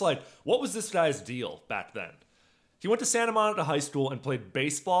kind of just like, what was this guy's deal back then? He went to Santa Monica High School and played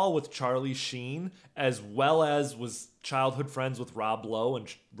baseball with Charlie Sheen, as well as was childhood friends with Rob Lowe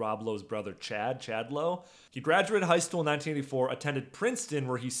and Rob Lowe's brother Chad Lowe. He graduated high school in 1984, attended Princeton,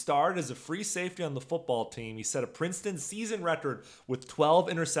 where he starred as a free safety on the football team. He set a Princeton season record with 12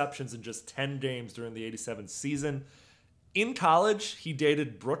 interceptions in just 10 games during the 87 season. In college, he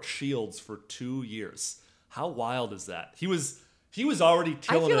dated Brooke Shields for 2 years. How wild is that? He was already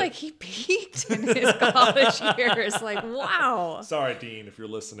killing it. I feel like he peaked in his college years. Like, wow. Sorry, Dean, if you're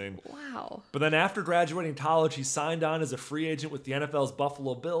listening. Wow. But then after graduating college, he signed on as a free agent with the NFL's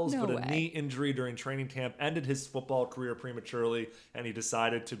Buffalo Bills, No but way. a knee injury during training camp ended his football career prematurely, and he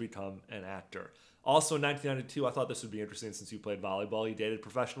decided to become an actor. Also in 1992, I thought this would be interesting since you played volleyball. He dated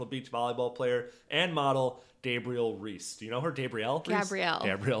professional beach volleyball player and model Gabrielle Reese. Do you know her, Gabrielle Reese?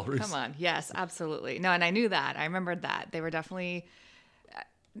 Gabrielle Reese. Come on. Yes, absolutely. No, and I knew that. I remembered that. They were definitely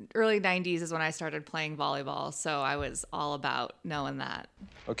early 90s is when I started playing volleyball, so I was all about knowing that.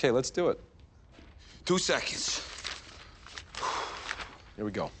 Okay, let's do it. 2 seconds. Here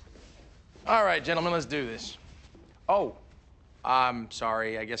we go. All right, gentlemen, let's do this. Oh, I'm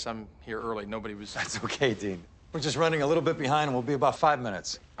sorry. I guess I'm here early. Nobody was... That's okay, Dean. We're just running a little bit behind, and we'll be about 5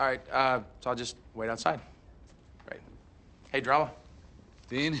 minutes. All right, so I'll just wait outside. Great. Hey, Drama.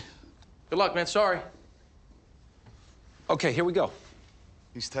 Dean? Good luck, man. Sorry. Okay, here we go.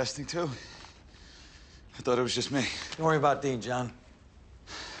 He's testing too? I thought it was just me. Don't worry about Dean, John.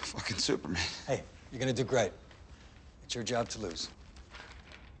 Fucking Superman. Hey, you're gonna do great. It's your job to lose.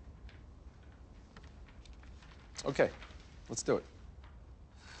 Okay, let's do it.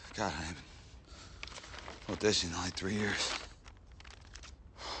 God, I haven't auditioned in like 3 years.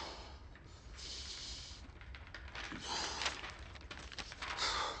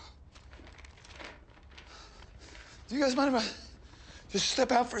 Do you guys mind if I just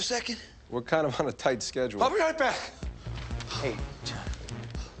step out for a second? We're kind of on a tight schedule. I'll be right back. Hey, John.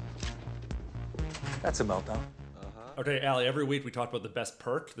 That's a meltdown. Okay, Allie, every week we talk about the best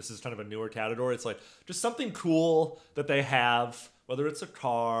perk. This is kind of a newer category. It's like just something cool that they have, whether it's a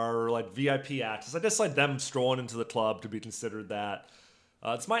car or like VIP access. I just like them strolling into the club to be considered that.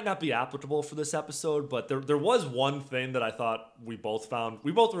 This might not be applicable for this episode, but there was one thing that I thought we both found.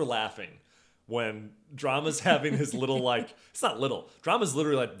 We both were laughing when Drama's having his little, like, it's not little. Drama's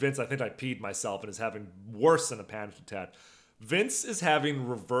literally like, Vince, I think I peed myself, and is having worse than a panic attack. Vince is having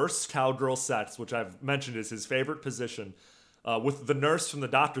reverse cowgirl sex, which I've mentioned is his favorite position, with the nurse from the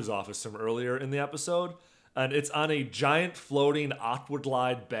doctor's office from earlier in the episode. And it's on a giant floating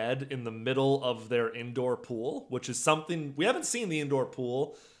Aquaglide bed in the middle of their indoor pool, which is something, we haven't seen the indoor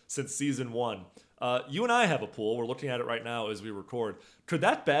pool since season 1. You and I have a pool. We're looking at it right now as we record. Could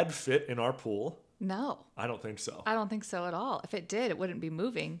that bed fit in our pool? No. I don't think so. I don't think so at all. If it did, it wouldn't be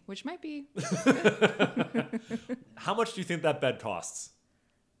moving, which might be. How much do you think that bed costs?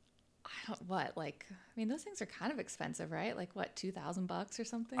 Those things are kind of expensive, right? Like what, $2,000 or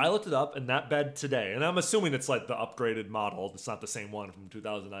something? I looked it up, and that bed today, and I'm assuming it's like the upgraded model. It's not the same one from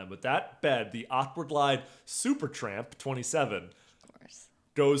 2009, but that bed, the Aquaglide Supertramp 27, of course,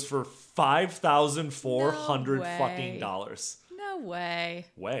 goes for $5,400 No way. fucking dollars. No way.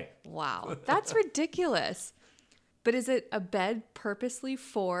 Way. Wow. That's ridiculous. But is it a bed purposely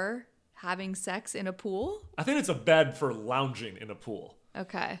for having sex in a pool? I think it's a bed for lounging in a pool.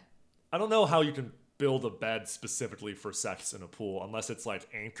 Okay. I don't know how you can build a bed specifically for sex in a pool unless it's like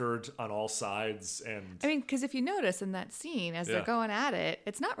anchored on all sides. And I mean, because if you notice in that scene, as they're going at it,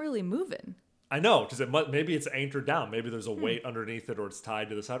 it's not really moving. I know, because maybe it's anchored down. Maybe there's a weight underneath it, or it's tied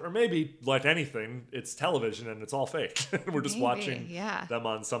to the side. Or maybe, like anything, it's television and it's all fake. We're just watching them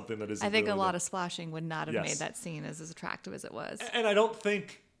on something that isn't. I think really a lot of splashing would not have made that scene as attractive as it was. And I don't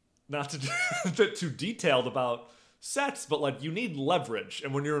think, not to get too detailed about sets, but like you need leverage.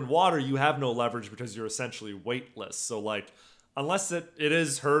 And when you're in water, you have no leverage because you're essentially weightless. So like, unless it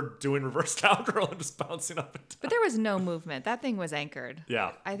is her doing reverse cowgirl and just bouncing up and down. But there was no movement. That thing was anchored.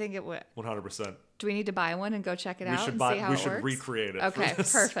 Yeah. I think it would. 100%. Do we need to buy one and go check it out and see how it works? We should recreate it. Okay,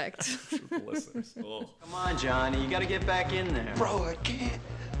 perfect. For the listeners. Oh. Come on, Johnny. You got to get back in there. Bro, I can't.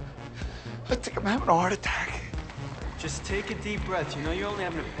 I think I'm having a heart attack. Just take a deep breath. You know you're only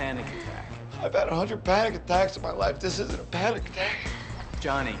having a panic attack. I've had 100 panic attacks in my life. This isn't a panic attack.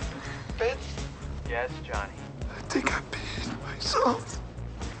 Johnny. Vince? Yes, Johnny. I think I peed myself.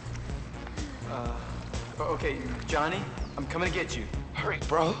 Okay, Johnny, I'm coming to get you. Hurry,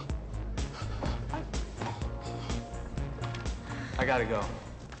 bro. I gotta go.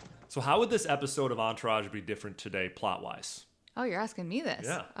 So how would this episode of Entourage be different today, plot-wise? Oh, you're asking me this?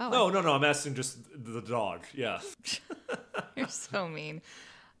 Yeah. Oh, No, I'm asking just the dog. Yeah. You're so mean.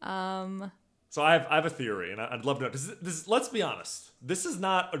 So I have a theory, and I'd love to know. This, let's be honest. This is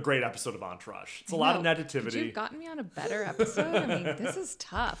not a great episode of Entourage. It's a lot of negativity. Could you have gotten me on a better episode? I mean, this is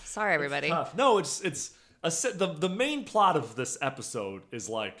tough. Sorry, everybody. It's tough. No, the main plot of this episode is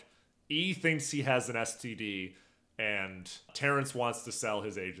like E thinks he has an STD, and Terrence wants to sell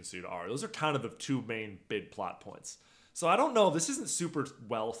his agency to Ari. Those are kind of the two main big plot points. So I don't know. This isn't super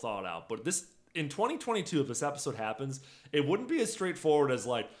well thought out, but this in 2022, if this episode happens, it wouldn't be as straightforward as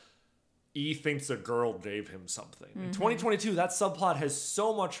like E thinks a girl gave him something. In 2022, that subplot has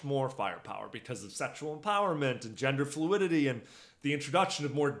so much more firepower because of sexual empowerment and gender fluidity and the introduction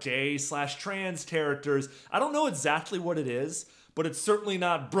of more gay/trans characters. I don't know exactly what it is, but it's certainly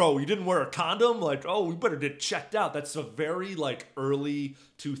not, bro, you didn't wear a condom? Like, oh, we better get checked out. That's a very like early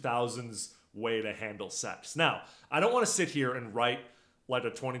 2000s way to handle sex. Now, I don't want to sit here and write like a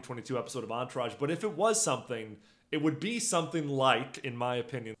 2022 episode of Entourage, but if it was something, it would be something like, in my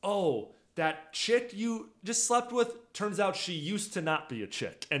opinion, oh, that chick you just slept with, turns out she used to not be a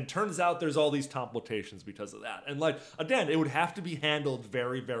chick. And turns out there's all these complications because of that. And like, again, it would have to be handled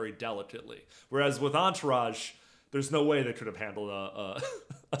very, very delicately. Whereas with Entourage, there's no way they could have handled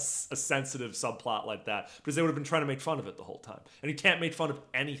a sensitive subplot like that because they would have been trying to make fun of it the whole time. And you can't make fun of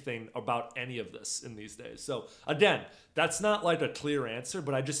anything about any of this in these days. So again, that's not like a clear answer,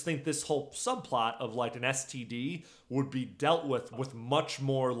 but I just think this whole subplot of like an STD would be dealt with much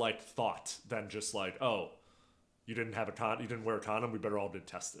more like thought than just like, oh, you didn't wear a condom, we better all get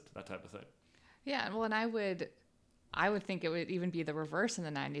tested, that type of thing. Yeah, well, and I would think it would even be the reverse in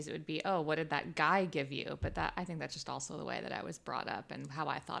the 90s. It would be, oh, what did that guy give you? But I think that's just also the way that I was brought up and how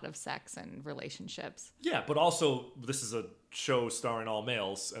I thought of sex and relationships. Yeah, but also this is a show starring all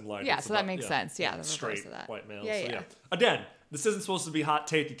males and like so that makes sense. Yeah, the straight reverse of that. white males. Yeah, so, yeah. Again, this isn't supposed to be hot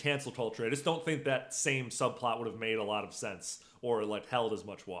take and cancel culture. I just don't think that same subplot would have made a lot of sense or like held as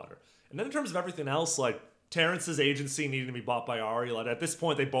much water. And then in terms of everything else, like Terrence's agency needed to be bought by Ari. Like at this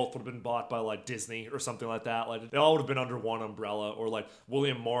point, they both would have been bought by like Disney or something like that. Like they all would have been under one umbrella. Or like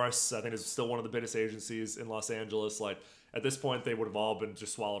William Morris, I think is still one of the biggest agencies in Los Angeles. Like at this point, they would have all been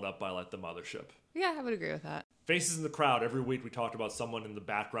just swallowed up by like the mothership. Yeah, I would agree with that. Faces in the crowd. Every week we talked about someone in the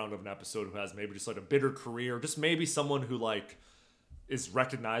background of an episode who has maybe just like a bitter career, just maybe someone who like is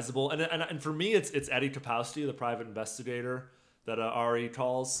recognizable. And for me, it's Eddie Kapowski, the private investigator that Ari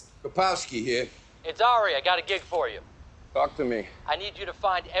calls. Kapowski here. It's Ari. I got a gig for you. Talk to me. I need you to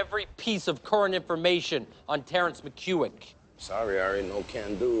find every piece of current information on Terrence McEwick. Sorry, Ari, no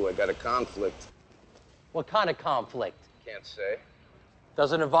can do. I got a conflict. What kind of conflict? Can't say.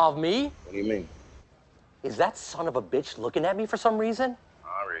 Does it involve me? What do you mean? Is that son of a bitch looking at me for some reason?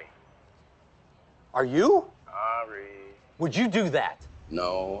 Ari. Are you? Ari. Would you do that?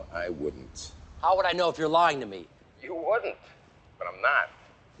 No, I wouldn't. How would I know if you're lying to me? You wouldn't. But I'm not.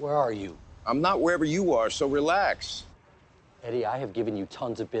 Where are you? I'm not wherever you are, so relax. Eddie, I have given you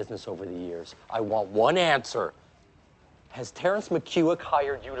tons of business over the years. I want one answer. Has Terrence McEwick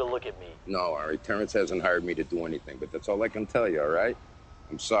hired you to look at me? No, Ari. Terrence hasn't hired me to do anything, but that's all I can tell you, all right?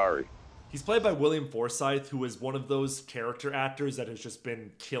 I'm sorry. He's played by William Forsythe, who is one of those character actors that has just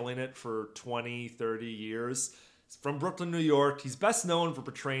been killing it for 20, 30 years. He's from Brooklyn, New York. He's best known for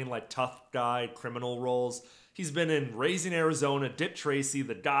portraying like tough guy criminal roles. He's been in Raising Arizona, Dick Tracy,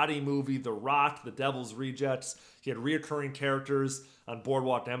 the Gotti movie, The Rock, The Devil's Rejects. He had reoccurring characters on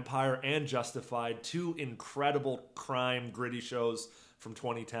Boardwalk Empire and Justified, 2 incredible crime gritty shows from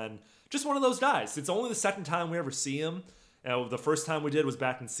 2010. Just one of those guys. It's only the second time we ever see him. The first time we did was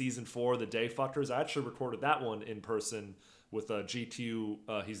back in season 4, The Day Fuckers. I actually recorded that one in person with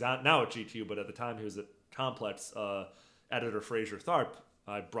GTU. He's out now at GTU, but at the time he was at Complex. Editor Fraser Tharp.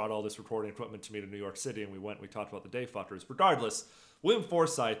 I brought all this recording equipment to me to New York City, and we talked about The Day Fuckers. Regardless, William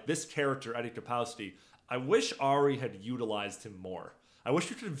Forsythe, this character, Eddie Kapowski, I wish Ari had utilized him more. I wish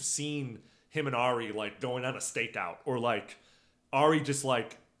we could have seen him and Ari, like, going on a stakeout, or, like, Ari just,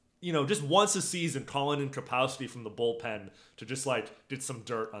 like, you know, just once a season calling in Kapowski from the bullpen to just, like, get some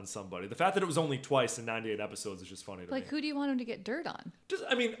dirt on somebody. The fact that it was only twice in 98 episodes is just funny to me. Like, who do you want him to get dirt on?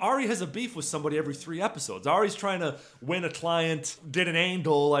 Ari has a beef with somebody every 3 episodes. Ari's trying to win a client, did an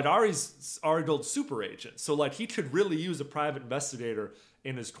angle. Like, Ari's Ari Gold's super agent. So, like, he could really use a private investigator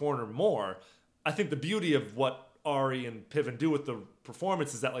in his corner more. I think the beauty of what Ari and Piven do with the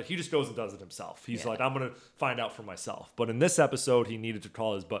performance is that, like, he just goes and does it himself. He's like, I'm gonna find out for myself. But in this episode, he needed to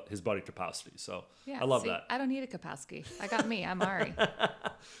call his buddy Kapowski. So I love that. I don't need a Kapowski. I got me. I'm Ari.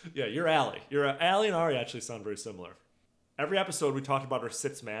 Yeah, you're Allie. Allie and Ari actually sound very similar. Every episode we talked about our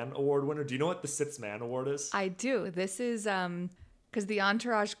Sitz Man Award winner. Do you know what the Sitz Man Award is? I do. This is because the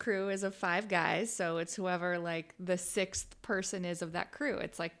Entourage crew is of 5 guys, so it's whoever, like, the 6th person is of that crew.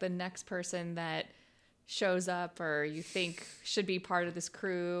 It's like the next person that shows up or you think should be part of this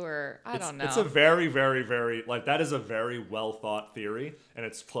crew, or I don't know. It's a very, very, very, like, that is a very well thought theory, and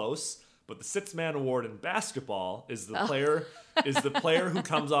it's close. But the Sitz Man Award in basketball is the player who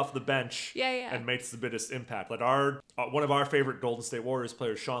comes off the bench and makes the biggest impact. Like one of our favorite Golden State Warriors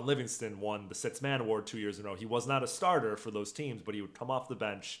players, Sean Livingston, won the Sitz Man Award 2 years in a row. He was not a starter for those teams, but he would come off the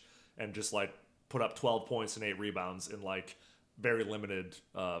bench and just, like, put up 12 points and 8 rebounds in, like, very limited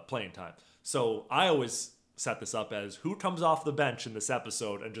playing time. So I always set this up as who comes off the bench in this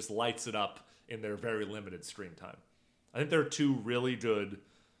episode and just lights it up in their very limited screen time. I think there are 2 really good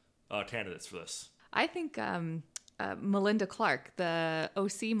candidates for this. I think Melinda Clark, the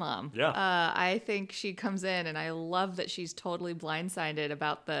OC mom. Yeah. I think she comes in, and I love that she's totally blindsided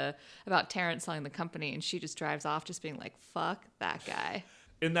about Terrence selling the company, and she just drives off just being like, fuck that guy.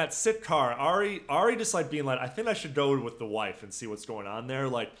 In that sit car, Ari just, like, being like, I think I should go with the wife and see what's going on there.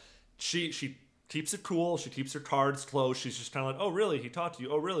 Like, she keeps it cool. She keeps her cards close. She's just kind of like, oh, really? He talked to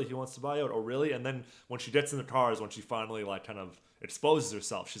you? Oh, really? He wants to buy out? Oh, really? And then when she gets in the car is when she finally, like, kind of exposes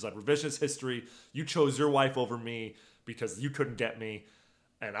herself. She's like, revisionist history. You chose your wife over me because you couldn't get me,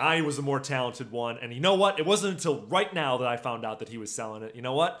 and I was the more talented one. And you know what? It wasn't until right now that I found out that he was selling it. You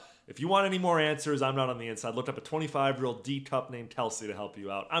know what? If you want any more answers, I'm not on the inside. Look up a 25-year-old D-cup named Kelsey to help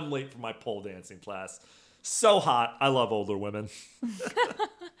you out. I'm late for my pole dancing class. So hot. I love older women.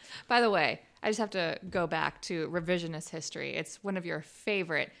 By the way, I just have to go back to revisionist history. It's one of your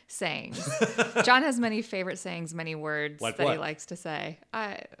favorite sayings. John has many favorite sayings, many words like that what? he likes to say.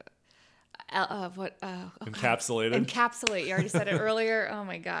 Encapsulated. Encapsulate. You already said it earlier. Oh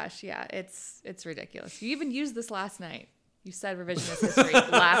my gosh. Yeah, it's ridiculous. You even used this last night. You said revisionist history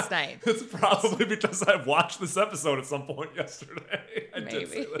last night. It's probably because I watched this episode at some point yesterday. I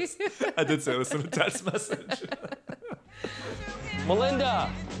did say this in a text message.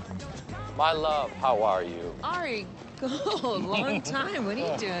 Melinda, my love, how are you? Ari, long time. What are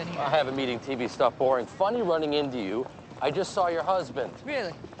you doing here? I haven't meeting TV stuff boring. Funny running into you. I just saw your husband.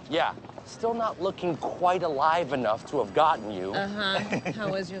 Really? Yeah. Still not looking quite alive enough to have gotten you. Uh-huh.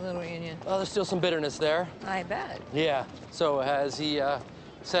 How was your little reunion? Well, there's still some bitterness there. I bet. Yeah. So has he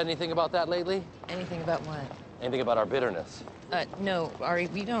said anything about that lately? Anything about what? Anything about our bitterness? No, Ari,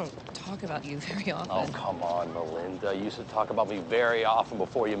 we don't talk about you very often. Oh, come on, Melinda. You used to talk about me very often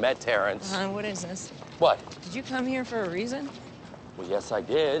before you met Terrence. What is this? What? Did you come here for a reason? Well, yes, I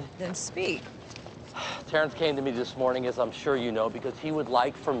did. Then speak. Terrence came to me this morning, as I'm sure you know, because he would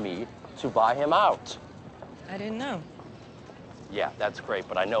like for me to buy him out. I didn't know. Yeah, that's great,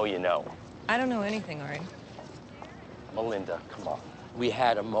 but I know you know. I don't know anything, Ari. Melinda, come on. We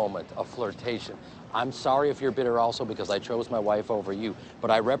had a moment of flirtation. I'm sorry if you're bitter also because I chose my wife over you, but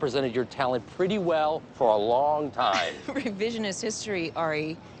I represented your talent pretty well for a long time. Revisionist history,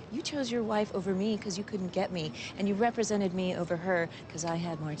 Ari. You chose your wife over me because you couldn't get me, and you represented me over her because I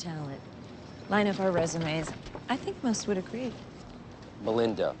had more talent. Line up our resumes. I think most would agree.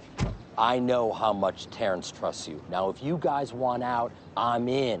 Melinda, I know how much Terrence trusts you. Now, if you guys want out, I'm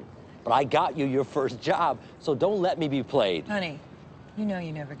in. But I got you your first job, so don't let me be played. Honey, you know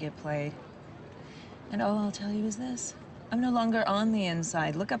you never get played. And all I'll tell you is this. I'm no longer on the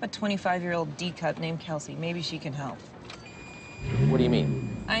inside. Look up a 25-year-old D-cup named Kelsey. Maybe she can help. What do you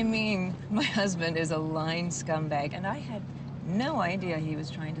mean? I mean, my husband is a lying scumbag, and I had no idea he was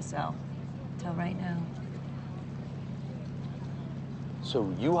trying to sell. Till right now.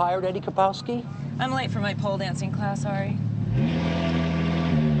 So you hired Eddie Kapowski? I'm late for my pole dancing class, Ari.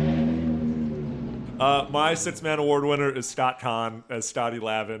 My Six-Man Award winner is Scott Kahn as Scotty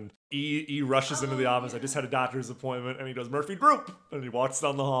Lavin. E rushes into the office. I just had a doctor's appointment, and he goes, Murphy Droop, and he walks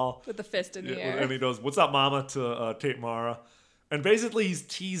down the hall with the fist in the air, and he goes, "What's up, Mama?" to Tate Mara, and basically he's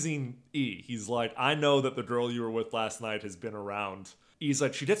teasing E. He's like, "I know that the girl you were with last night has been around." He's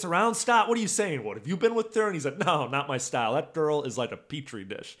like, "She gets around, Scott? What are you saying? What, have you been with her?" And he's like, "No, not my style. That girl is like a petri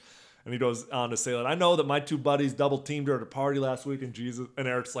dish." And he goes on to say that, "I know that my two buddies double teamed her at a party last week," and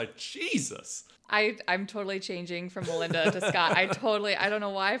Eric's like, "Jesus." I'm totally changing from Melinda to Scott. I don't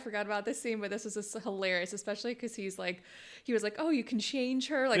know why I forgot about this scene, but this is just hilarious, especially because he was like, "Oh, you can change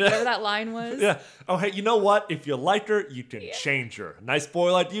her," like whatever that line was. Yeah. Oh, hey, you know what? If you like her, you can change her. A nice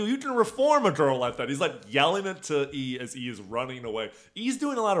boy like you can reform a girl like that. He's like yelling it to E as E is running away. E's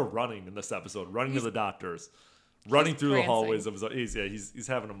doing a lot of running in this episode, running to the doctors, running through the hallways of his. He's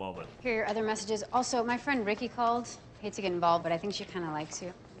having a moment. Here are your other messages. Also, my friend Ricky called. Hate to get involved, but I think she kind of likes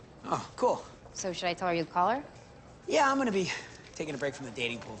you. Oh, cool. So should I tell her you'd call her? Yeah, I'm gonna be taking a break from the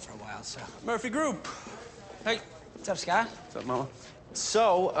dating pool for a while, so. Murphy Group. Hey, what's up, Scott? What's up, Mama?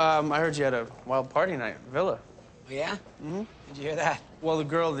 So, I heard you had a wild party night at Villa. Oh, yeah? Mm-hmm. Did you hear that? Well, the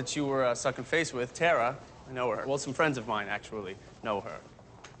girl that you were sucking face with, Tara, I know her. Well, some friends of mine actually know her.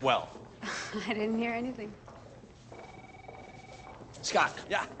 Well. I didn't hear anything. Scott.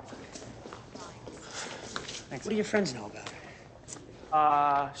 Yeah. Thanks. What do your friends know about her?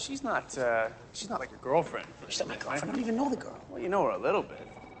 She's not like your girlfriend. She's not my girlfriend. I don't even know the girl. Well, you know her a little bit.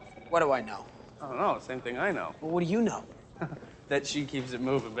 What do I know? I don't know. Same thing I know. Well, what do you know? That she keeps it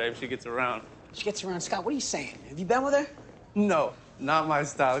moving, babe. She gets around. She gets around. Scott, what are you saying? Have you been with her? No, not my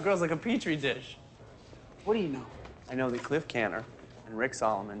style. The girl's like a petri dish. What do you know? I know that Cliff Canner and Rick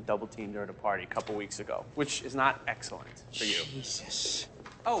Solomon double-teamed her at a party a couple weeks ago, which is not excellent for you. Jesus.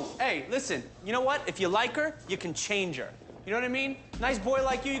 Oh, hey, listen. You know what? If you like her, you can change her. You know what I mean? Nice boy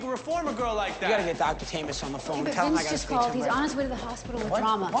like you can reform a girl like that. You gotta get Dr. Tamus on the phone. But Tell him I Vince gotta just speak to called. him He's right on now. his way to the hospital with What?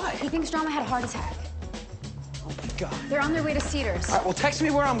 Drama. Why? He thinks Drama had a heart attack. Oh, my God. They're on their way to Cedars. All right, well, text me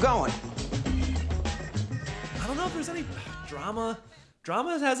where I'm going. I don't know if there's any drama.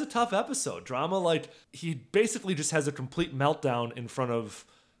 Drama has a tough episode. Drama, like, he basically just has a complete meltdown in front of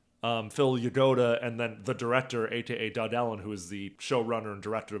Phil Yagoda and then the director, A.T.A. Doug Ellen, who is the showrunner and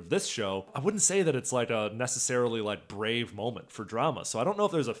director of this show. I wouldn't say that it's like a necessarily like brave moment for Drama. So I don't know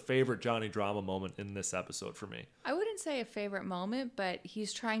if there's a favorite Johnny Drama moment in this episode for me. I wouldn't say a favorite moment, but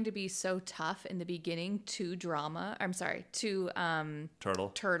he's trying to be so tough in the beginning to Drama. I'm sorry, to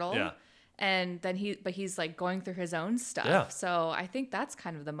Turtle. Yeah. And then he's like going through his own stuff. Yeah. So I think that's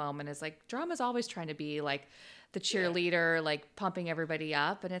kind of the moment, is like Drama's always trying to be like the cheerleader, like pumping everybody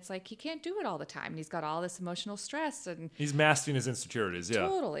up. And it's like, he can't do it all the time. And he's got all this emotional stress and He's masking his insecurities, yeah.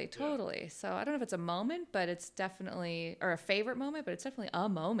 Totally. So I don't know if it's a moment, but it's definitely, or a favorite moment, but it's definitely a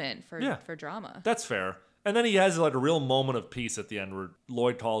moment for Drama. That's fair. And then he has like a real moment of peace at the end where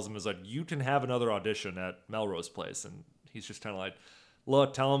Lloyd calls him and is like, "You can have another audition at Melrose Place." And he's just kind of like,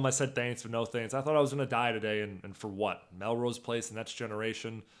 "Look, tell him I said thanks, but no thanks. I thought I was going to die today. And for what? Melrose Place, the next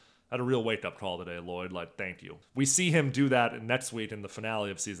generation." Had a real wake-up call today, Lloyd. Like, thank you. We see him do that next week in the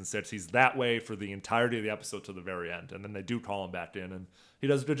finale of season 6. He's that way for the entirety of the episode to the very end. And then they do call him back in, and he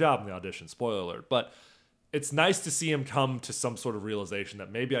does a good job in the audition. Spoiler alert. But it's nice to see him come to some sort of realization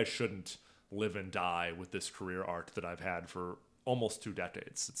that maybe I shouldn't live and die with this career arc that I've had for almost 2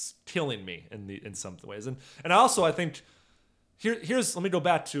 decades. It's killing me in some ways. And also, I think, here's let me go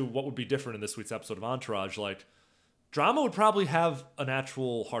back to what would be different in this week's episode of Entourage. Like, Drama would probably have an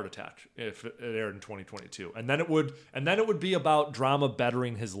actual heart attack if it aired in 2022, and then it would be about Drama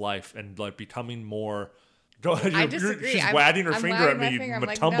bettering his life and like becoming more. I disagree. She's wagging her I'm finger at wagging me, my finger. I'm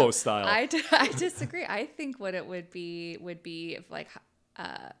Matumbo like, no, style. I disagree. I think what it would be if like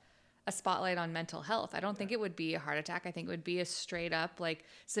a spotlight on mental health. I don't think it would be a heart attack. I think it would be a straight up like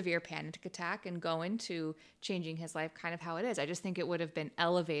severe panic attack and go into changing his life kind of how it is. I just think it would have been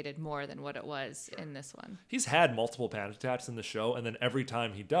elevated more than what it was in this one. He's had multiple panic attacks in the show, and then every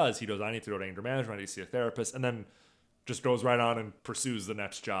time he does, he goes, "I need to go to anger management, I need to see a therapist," and then just goes right on and pursues the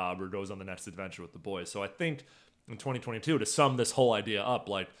next job or goes on the next adventure with the boys. So I think in 2022, to sum this whole idea up,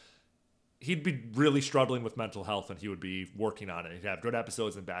 like, he'd be really struggling with mental health and he would be working on it. He'd have good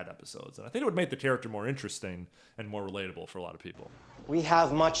episodes and bad episodes. And I think it would make the character more interesting and more relatable for a lot of people. We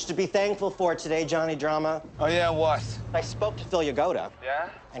have much to be thankful for today, Johnny Drama. Oh, yeah, what? I spoke to Phil Yagoda. Yeah?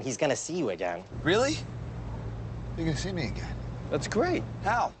 And he's gonna see you again. Really? You're gonna see me again? That's great.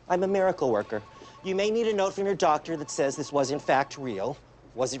 How? I'm a miracle worker. You may need a note from your doctor that says this was in fact real.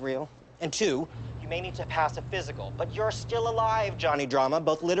 Was it real? And 2, you may need to pass a physical, but you're still alive, Johnny Drama,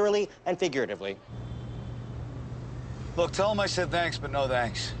 both literally and figuratively. Look, tell him I said thanks, but no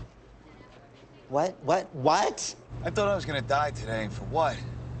thanks. What? I thought I was gonna die today, and for what?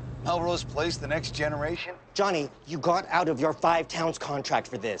 Melrose Place, the next generation? Johnny, you got out of your 5 towns contract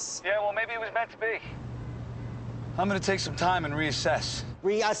for this. Yeah, well, maybe it was meant to be. I'm gonna take some time and reassess.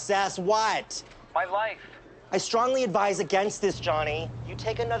 Reassess what? My life. I strongly advise against this, Johnny. You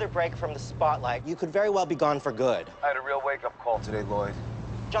take another break from the spotlight, you could very well be gone for good. I had a real wake-up call today, Lloyd.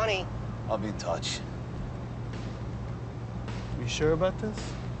 Johnny. I'll be in touch. You sure about this?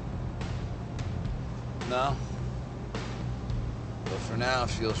 No. But for now, it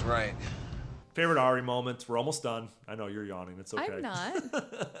feels right. Favorite Ari moments. We're almost done. I know you're yawning. It's okay. I'm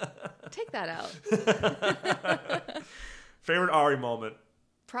not. Take that out. Favorite Ari moment.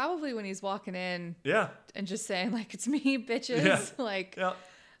 Probably when he's walking in. Yeah. And just saying, like, it's me, bitches. Yeah. Like, yeah.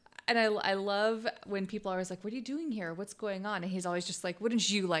 And I love when people are always like, what are you doing here? What's going on? And he's always just like, wouldn't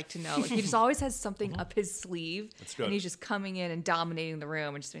you like to know? Like, he just always has something up his sleeve. That's good. And he's just coming in and dominating the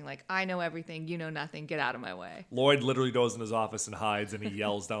room and just being like, I know everything. You know nothing. Get out of my way. Lloyd literally goes in his office and hides, and he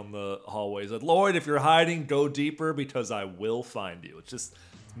yells down the hallways, like, Lloyd, if you're hiding, go deeper because I will find you. It's just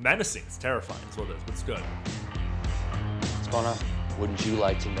menacing. It's terrifying. That's what it is. But it's good. What's going on? Wouldn't you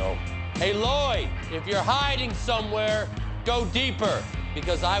like to know? Hey, Lloyd, if you're hiding somewhere, go deeper,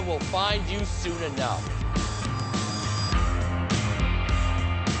 because I will find you soon enough.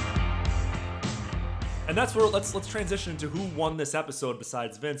 And that's where let's transition to who won this episode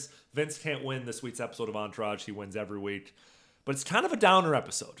besides Vince. Vince can't win this week's episode of Entourage. He wins every week. But it's kind of a downer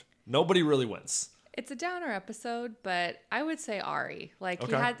episode. Nobody really wins. It's a downer episode, but I would say Ari. Like,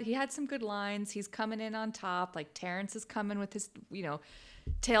 okay. he had some good lines. He's coming in on top. Like, Terrence is coming with his,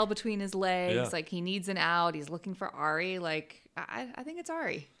 tail between his legs. Yeah. Like, he needs an out. He's looking for Ari. Like, I think it's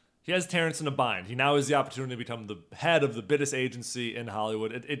Ari. He has Terrence in a bind. He now has the opportunity to become the head of the biggest agency in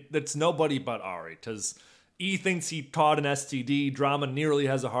Hollywood. It's nobody but Ari, because E thinks he caught an STD. Drama nearly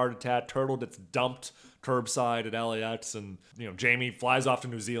has a heart attack. Turtle gets dumped curbside at LAX, and Jamie flies off to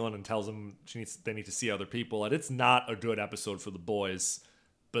New Zealand and tells him they need to see other people. And it's not a good episode for the boys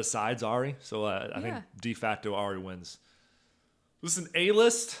besides Ari. So I think de facto Ari wins. This is an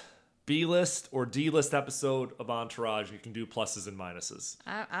A-list, B-list, or D-list episode of Entourage. You can do pluses and minuses.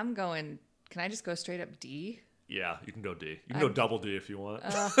 I'm going, can I just go straight up D? Yeah, you can go D. You can go double D if you want.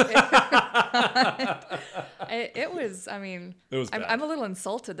 It was, I mean, it was bad. I'm a little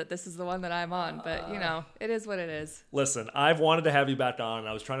insulted that this is the one that I'm on, but it is what it is. Listen, I've wanted to have you back on, and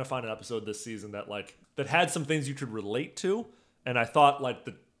I was trying to find an episode this season that had some things you could relate to, and I thought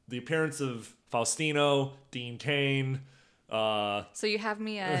the appearance of Faustino, Dean Cain. So you have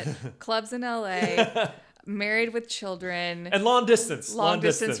me at clubs in LA, married with children, and long distance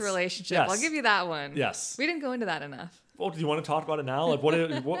relationship. Yes. I'll give you that one. Yes, we didn't go into that enough. Well, do you want to talk about it now? Like,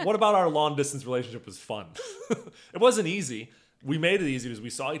 what about our long distance relationship was fun? It wasn't easy. We made it easy because we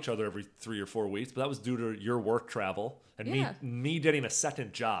saw each other every 3 or 4 weeks, but that was due to your work travel and me getting a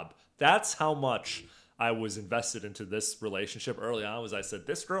second job. That's how much I was invested into this relationship early on. I said,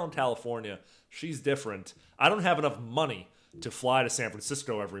 this girl in California, she's different. I don't have enough money to fly to San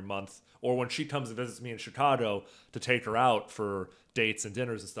Francisco every month, or when she comes and visits me in Chicago to take her out for dates and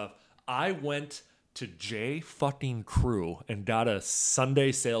dinners and stuff. I went to J fucking Crew and got a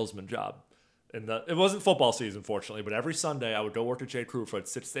Sunday salesman job. It wasn't football season, fortunately, but every Sunday I would go work at J Crew for like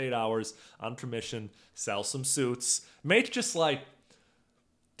 6 to 8 hours on commission, sell some suits, make just like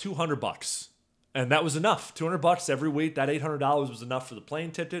 $200. And that was enough. $200 every week. That $800 was enough for the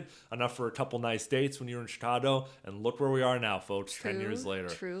plane ticket, enough for a couple nice dates when you were in Chicago. And look where we are now, folks, 10 years later.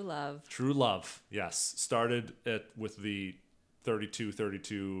 True love. True love, yes. Started with the 32.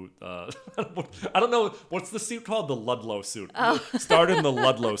 I don't know. What's the suit called? The Ludlow suit. Oh. Started in the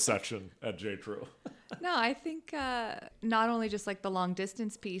Ludlow section at J. Crew. No, I think not only just like the long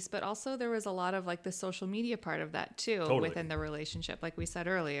distance piece, but also there was a lot of like the social media part of that too within the relationship. Like we said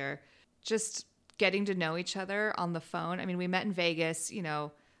earlier, just getting to know each other on the phone. I mean, we met in Vegas,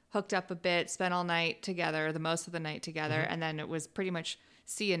 hooked up a bit, spent all night together, the most of the night together. And then it was pretty much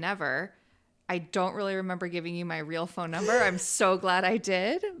see you never. I don't really remember giving you my real phone number. I'm so glad I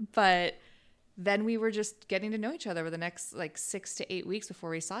did, but then we were just getting to know each other over the next like 6 to 8 weeks before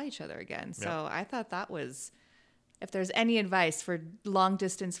we saw each other again. So I thought that was, if there's any advice for long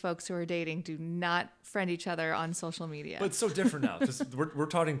distance folks who are dating, do not friend each other on social media. But it's so different now. Just we're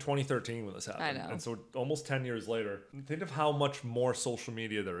talking 2013 when this happened. I know. And so almost 10 years later, think of how much more social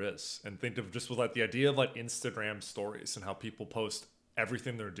media there is. And think of just with like the idea of like Instagram stories and how people post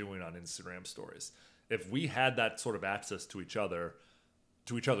everything they're doing on Instagram stories. If we had that sort of access to each other,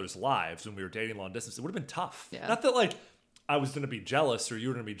 to each other's lives when we were dating long distance, it would have been tough. Yeah. Not that like I was going to be jealous or you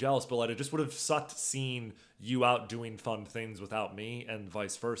were going to be jealous, but like it just would have sucked seeing you out doing fun things without me and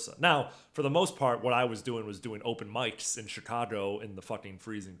vice versa. Now, for the most part, what I was doing open mics in Chicago in the fucking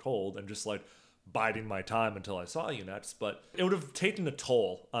freezing cold and just like biding my time until I saw you next. But it would have taken a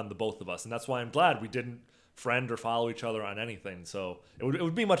toll on the both of us. And that's why I'm glad we didn't friend or follow each other on anything. So it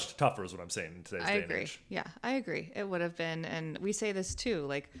would be much tougher is what I'm saying in today's day and age. Yeah, I agree. It would have been. And we say this too,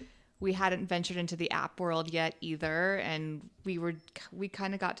 like we hadn't ventured into the app world yet either. And we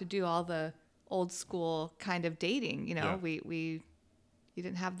kind of got to do all the old school kind of dating, you know, you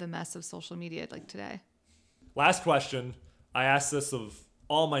didn't have the mess of social media like today. Last question. I asked this of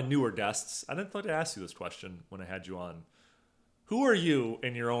all my newer guests. I didn't think I'd ask you this question when I had you on. Who are you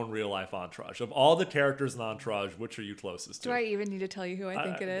in your own real life entourage? Of all the characters in Entourage, which are you closest to? Do I even need to tell you who I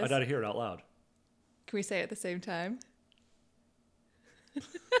think it is? I gotta hear it out loud. Can we say it at the same time?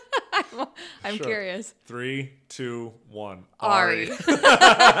 I'm Sure. Curious. 3, 2, 1. Ari.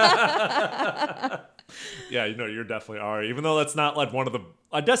 Yeah, you know, you're definitely Ari. Even though that's not like one of the...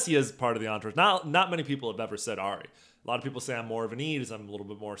 I guess he is part of the entourage. Not many people have ever said Ari. A lot of people say I'm more of an Eves. I'm a little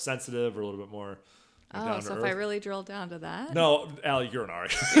bit more sensitive or a little bit more... Oh, so if I really drill down to that? No, Allie, you're an Ari.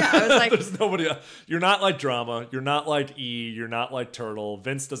 Yeah, I was like... There's nobody else. You're not like Drama. You're not like E. You're not like Turtle.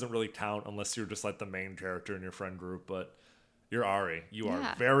 Vince doesn't really count unless you're just like the main character in your friend group, but you're Ari. You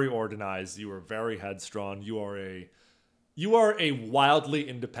are very organized. You are very headstrong. You are a wildly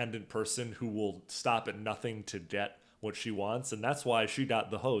independent person who will stop at nothing to get what she wants, and that's why she got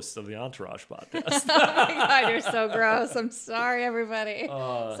the host of the Entourage podcast. Oh my God, you're so gross. I'm sorry, everybody.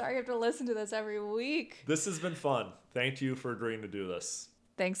 Sorry you have to listen to this every week. This has been fun. Thank you for agreeing to do this.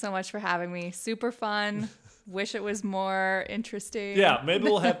 Thanks so much for having me. Super fun. Wish it was more interesting. Yeah, maybe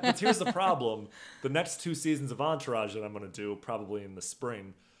we'll have... But here's the problem. The next 2 seasons of Entourage that I'm going to do, probably in the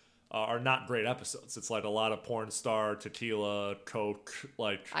spring, are not great episodes. It's like a lot of porn star, tequila, coke,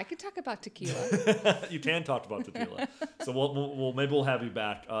 like... I could talk about tequila. You can talk about tequila. So maybe we'll have you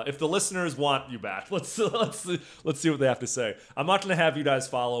back. If the listeners want you back, let's see what they have to say. I'm not going to have you guys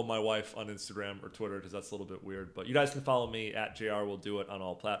follow my wife on Instagram or Twitter because that's a little bit weird. But you guys can follow me at JR Will Do It on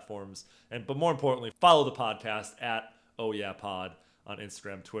all platforms. But more importantly, follow the podcast at Oh Yeah Pod on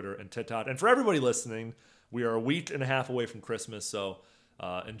Instagram, Twitter, and TikTok. And for everybody listening, we are a week and a half away from Christmas, so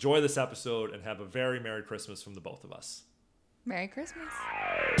enjoy this episode and have a very Merry Christmas from the both of us. Merry Christmas.